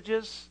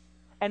languages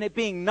and it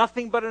being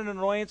nothing but an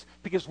annoyance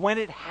because when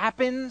it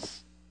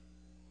happens,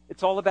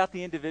 it's all about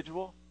the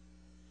individual.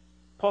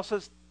 Paul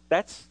says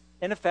that's,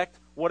 in effect,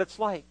 what it's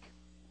like.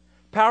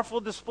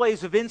 Powerful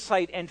displays of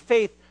insight and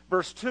faith,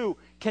 verse 2,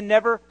 can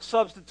never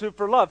substitute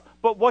for love.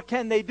 But what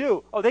can they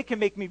do? Oh, they can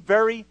make me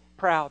very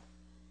proud.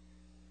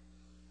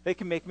 They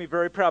can make me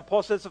very proud.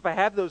 Paul says if I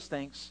have those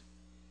things,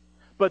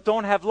 but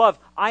don't have love,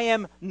 I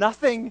am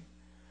nothing.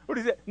 What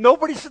is it?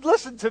 Nobody should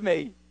listen to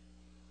me.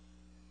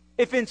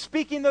 If in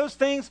speaking those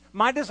things,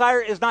 my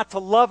desire is not to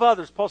love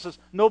others, Paul says,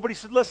 nobody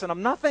should listen.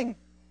 I'm nothing.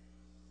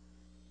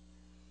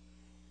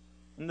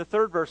 And the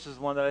third verse is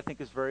one that I think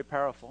is very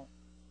powerful.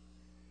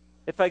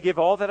 If I give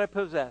all that I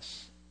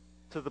possess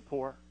to the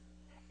poor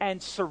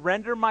and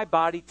surrender my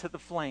body to the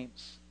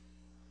flames,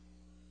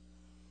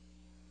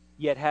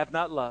 yet have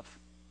not love,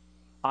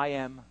 I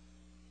am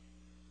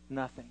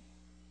nothing.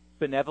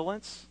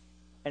 Benevolence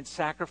and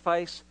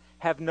sacrifice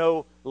have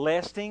no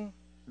lasting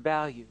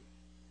value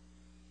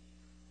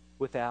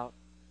without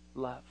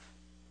love.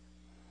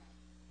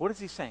 What is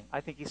he saying?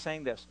 I think he's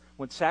saying this.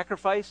 When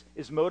sacrifice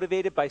is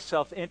motivated by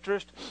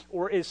self-interest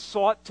or is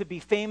sought to be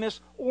famous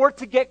or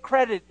to get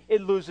credit, it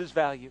loses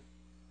value.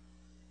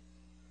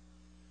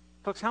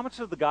 Folks, how much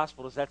of the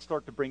gospel does that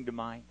start to bring to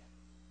mind?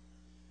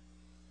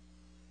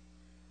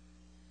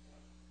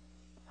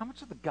 How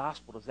much of the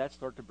gospel does that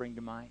start to bring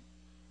to mind?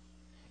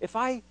 If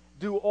I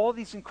do all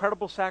these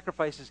incredible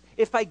sacrifices,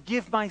 if I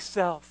give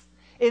myself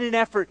in an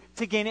effort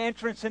to gain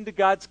entrance into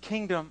God's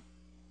kingdom,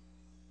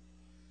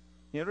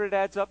 you know what it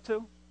adds up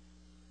to?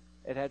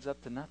 It adds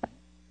up to nothing.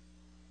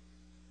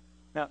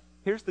 Now,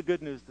 here's the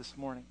good news this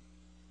morning.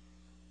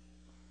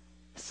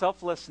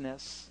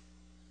 Selflessness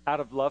out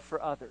of love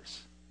for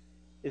others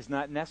is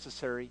not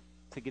necessary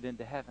to get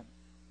into heaven.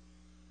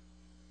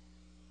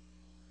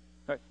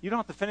 Right? You don't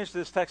have to finish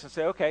this text and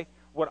say, okay,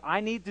 what I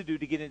need to do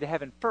to get into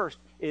heaven first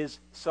is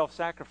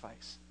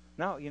self-sacrifice.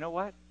 No, you know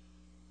what?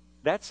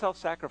 That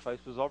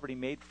self-sacrifice was already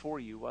made for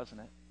you, wasn't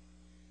it?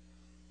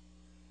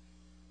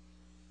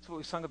 That's what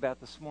we sung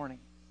about this morning.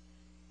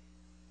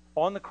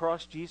 On the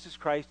cross, Jesus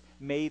Christ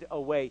made a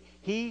way.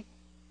 He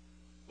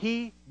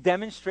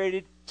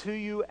demonstrated to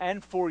you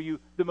and for you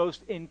the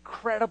most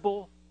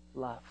incredible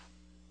love.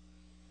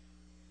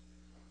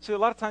 See, a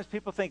lot of times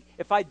people think,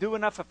 if I do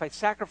enough, if I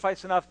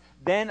sacrifice enough,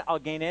 then I'll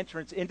gain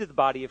entrance into the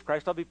body of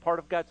Christ. I'll be part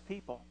of God's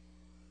people.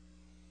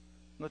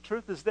 And the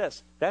truth is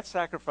this, that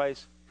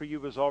sacrifice for you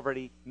was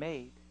already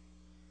made.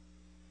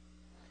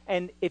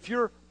 And if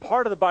you're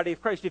part of the body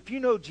of Christ, if you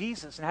know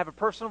Jesus and have a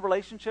personal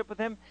relationship with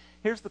him,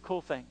 here's the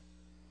cool thing.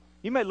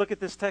 You might look at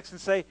this text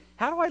and say,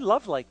 how do I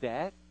love like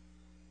that?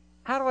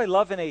 How do I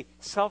love in a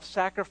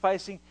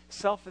self-sacrificing,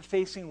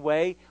 self-effacing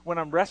way when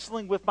I'm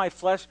wrestling with my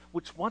flesh,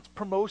 which wants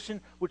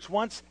promotion, which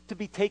wants to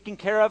be taken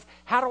care of?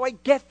 How do I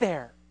get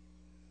there?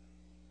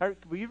 All right,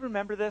 will you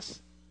remember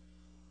this?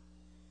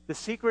 The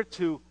secret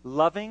to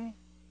loving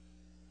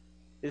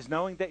is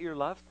knowing that you're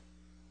loved.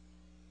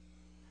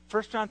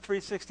 1 John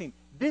 3:16.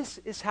 This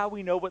is how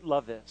we know what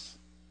love is.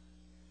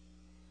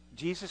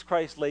 Jesus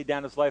Christ laid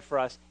down his life for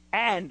us,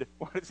 and,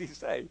 what does he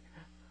say?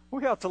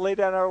 We ought to lay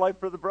down our life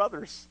for the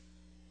brothers.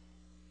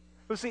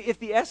 But see, if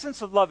the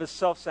essence of love is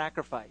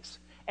self-sacrifice,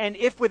 and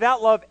if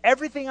without love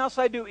everything else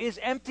I do is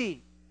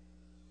empty,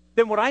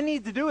 then what I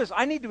need to do is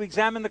I need to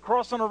examine the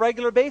cross on a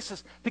regular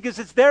basis, because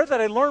it's there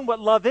that I learn what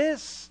love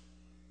is.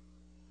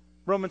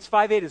 Romans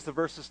 5:8 is the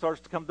verse that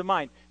starts to come to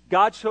mind.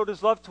 God showed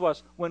his love to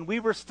us when we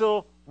were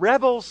still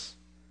rebels.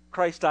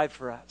 Christ died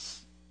for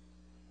us.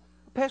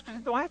 Pastor,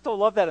 do I have to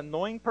love that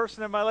annoying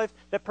person in my life?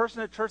 That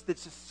person at church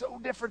that's just so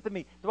different than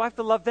me? Do I have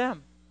to love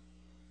them?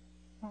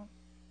 Well,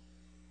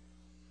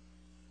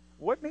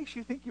 what makes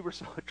you think you were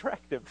so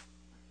attractive?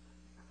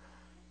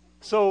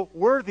 So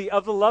worthy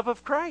of the love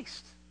of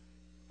Christ?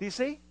 Do you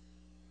see?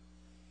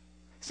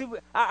 See,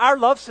 our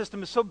love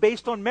system is so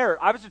based on merit.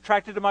 I was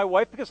attracted to my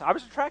wife because I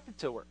was attracted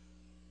to her.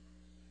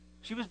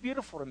 She was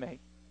beautiful to me.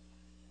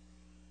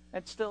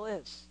 And still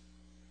is.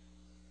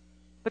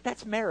 But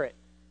that's merit.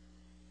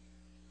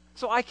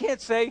 So I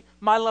can't say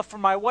my love for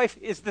my wife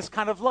is this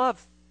kind of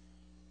love.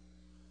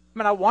 I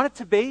mean, I want it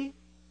to be,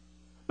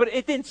 but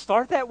it didn't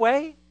start that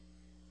way.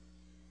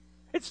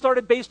 It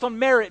started based on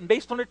merit and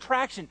based on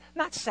attraction,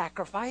 not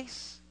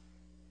sacrifice.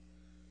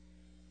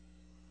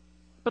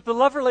 But the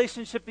love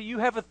relationship that you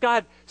have with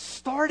God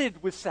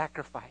started with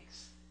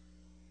sacrifice.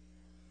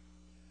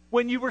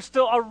 When you were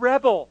still a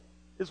rebel,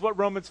 is what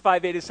Romans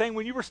 5:8 is saying.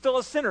 When you were still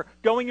a sinner,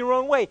 going your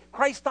own way,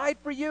 Christ died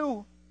for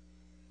you.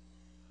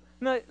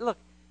 Now, look,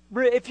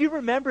 if you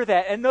remember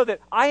that and know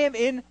that I am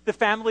in the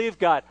family of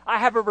God, I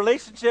have a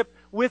relationship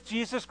with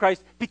Jesus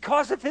Christ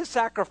because of his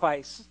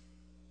sacrifice.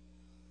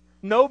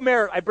 No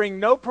merit, I bring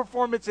no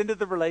performance into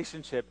the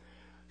relationship.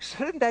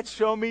 Shouldn't that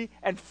show me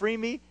and free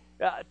me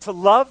to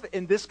love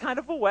in this kind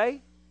of a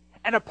way?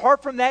 And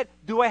apart from that,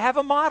 do I have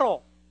a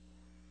model?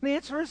 And the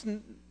answer is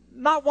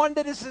not one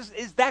that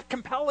is that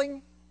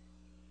compelling.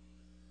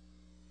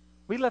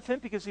 We love him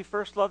because he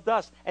first loved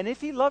us. And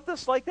if he loved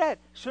us like that,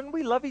 shouldn't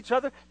we love each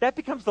other? That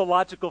becomes the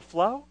logical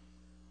flow.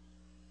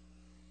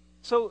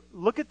 So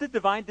look at the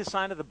divine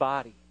design of the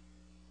body.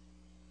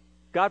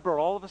 God brought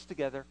all of us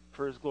together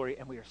for his glory,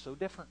 and we are so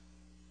different.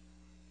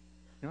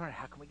 You know,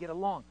 how can we get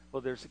along?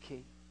 Well, there's the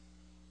key.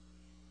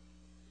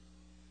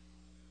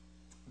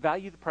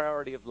 Value the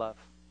priority of love.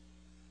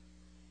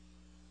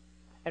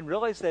 And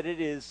realize that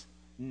it is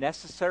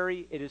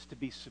necessary, it is to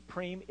be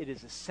supreme, it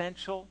is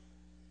essential.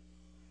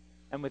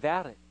 And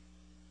without it,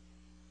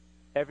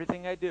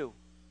 everything I do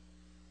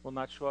will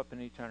not show up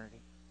in eternity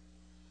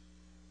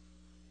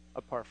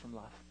apart from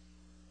love.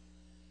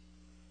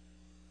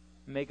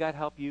 May God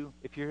help you.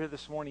 If you're here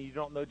this morning, you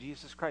don't know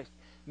Jesus Christ.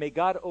 May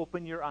God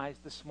open your eyes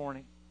this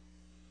morning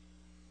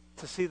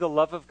to see the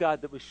love of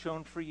God that was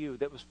shown for you,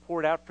 that was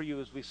poured out for you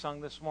as we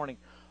sung this morning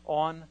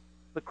on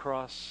the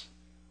cross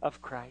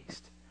of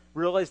Christ.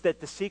 Realize that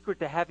the secret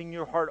to having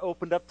your heart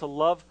opened up to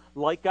love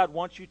like God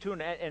wants you to,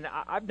 and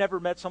I've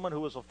never met someone who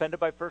was offended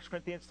by 1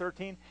 Corinthians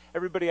 13.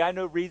 Everybody I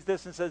know reads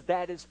this and says,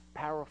 that is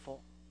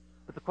powerful.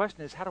 But the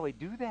question is, how do I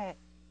do that?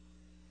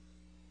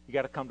 You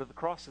got to come to the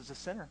cross as a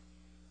sinner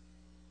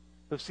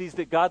who sees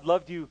that God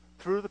loved you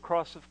through the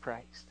cross of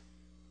Christ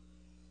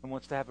and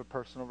wants to have a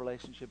personal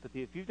relationship with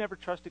you. If you've never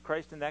trusted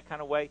Christ in that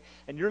kind of way,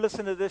 and you're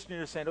listening to this and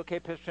you're saying,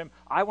 okay, Pastor Tim,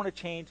 I want to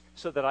change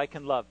so that I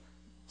can love.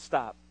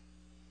 Stop.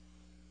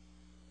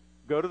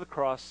 Go to the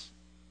cross,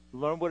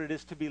 learn what it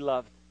is to be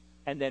loved,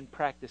 and then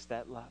practice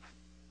that love.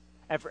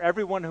 And for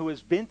everyone who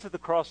has been to the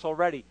cross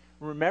already,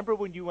 remember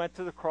when you went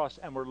to the cross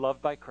and were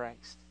loved by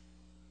Christ.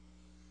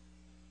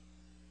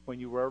 When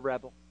you were a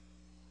rebel.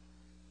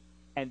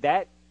 And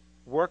that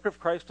work of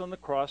Christ on the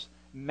cross,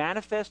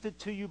 manifested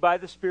to you by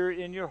the Spirit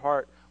in your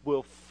heart,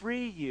 will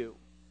free you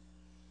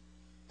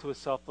to a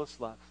selfless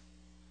love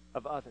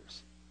of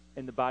others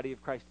in the body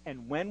of Christ.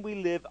 And when we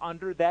live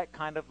under that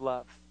kind of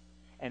love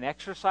and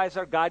exercise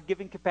our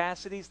God-given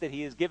capacities that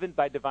he has given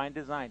by divine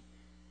design,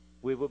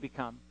 we will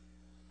become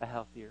a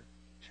healthier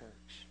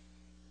church.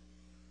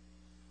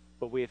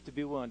 But we have to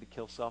be willing to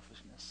kill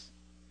selfishness,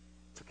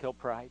 to kill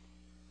pride,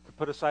 to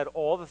put aside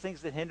all the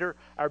things that hinder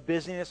our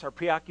busyness, our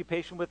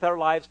preoccupation with our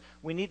lives.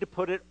 We need to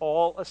put it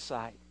all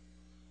aside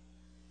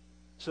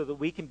so that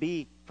we can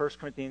be, 1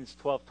 Corinthians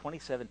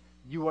 12:27,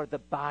 you are the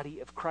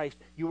body of Christ.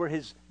 You are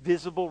his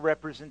visible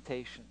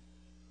representation.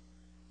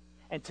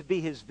 And to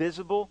be his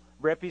visible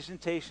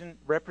representation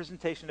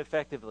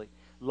effectively,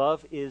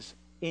 love is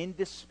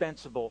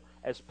indispensable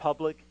as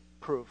public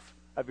proof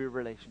of your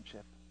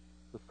relationship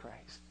with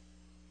Christ.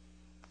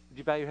 Would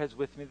you bow your heads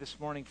with me this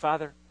morning?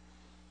 Father,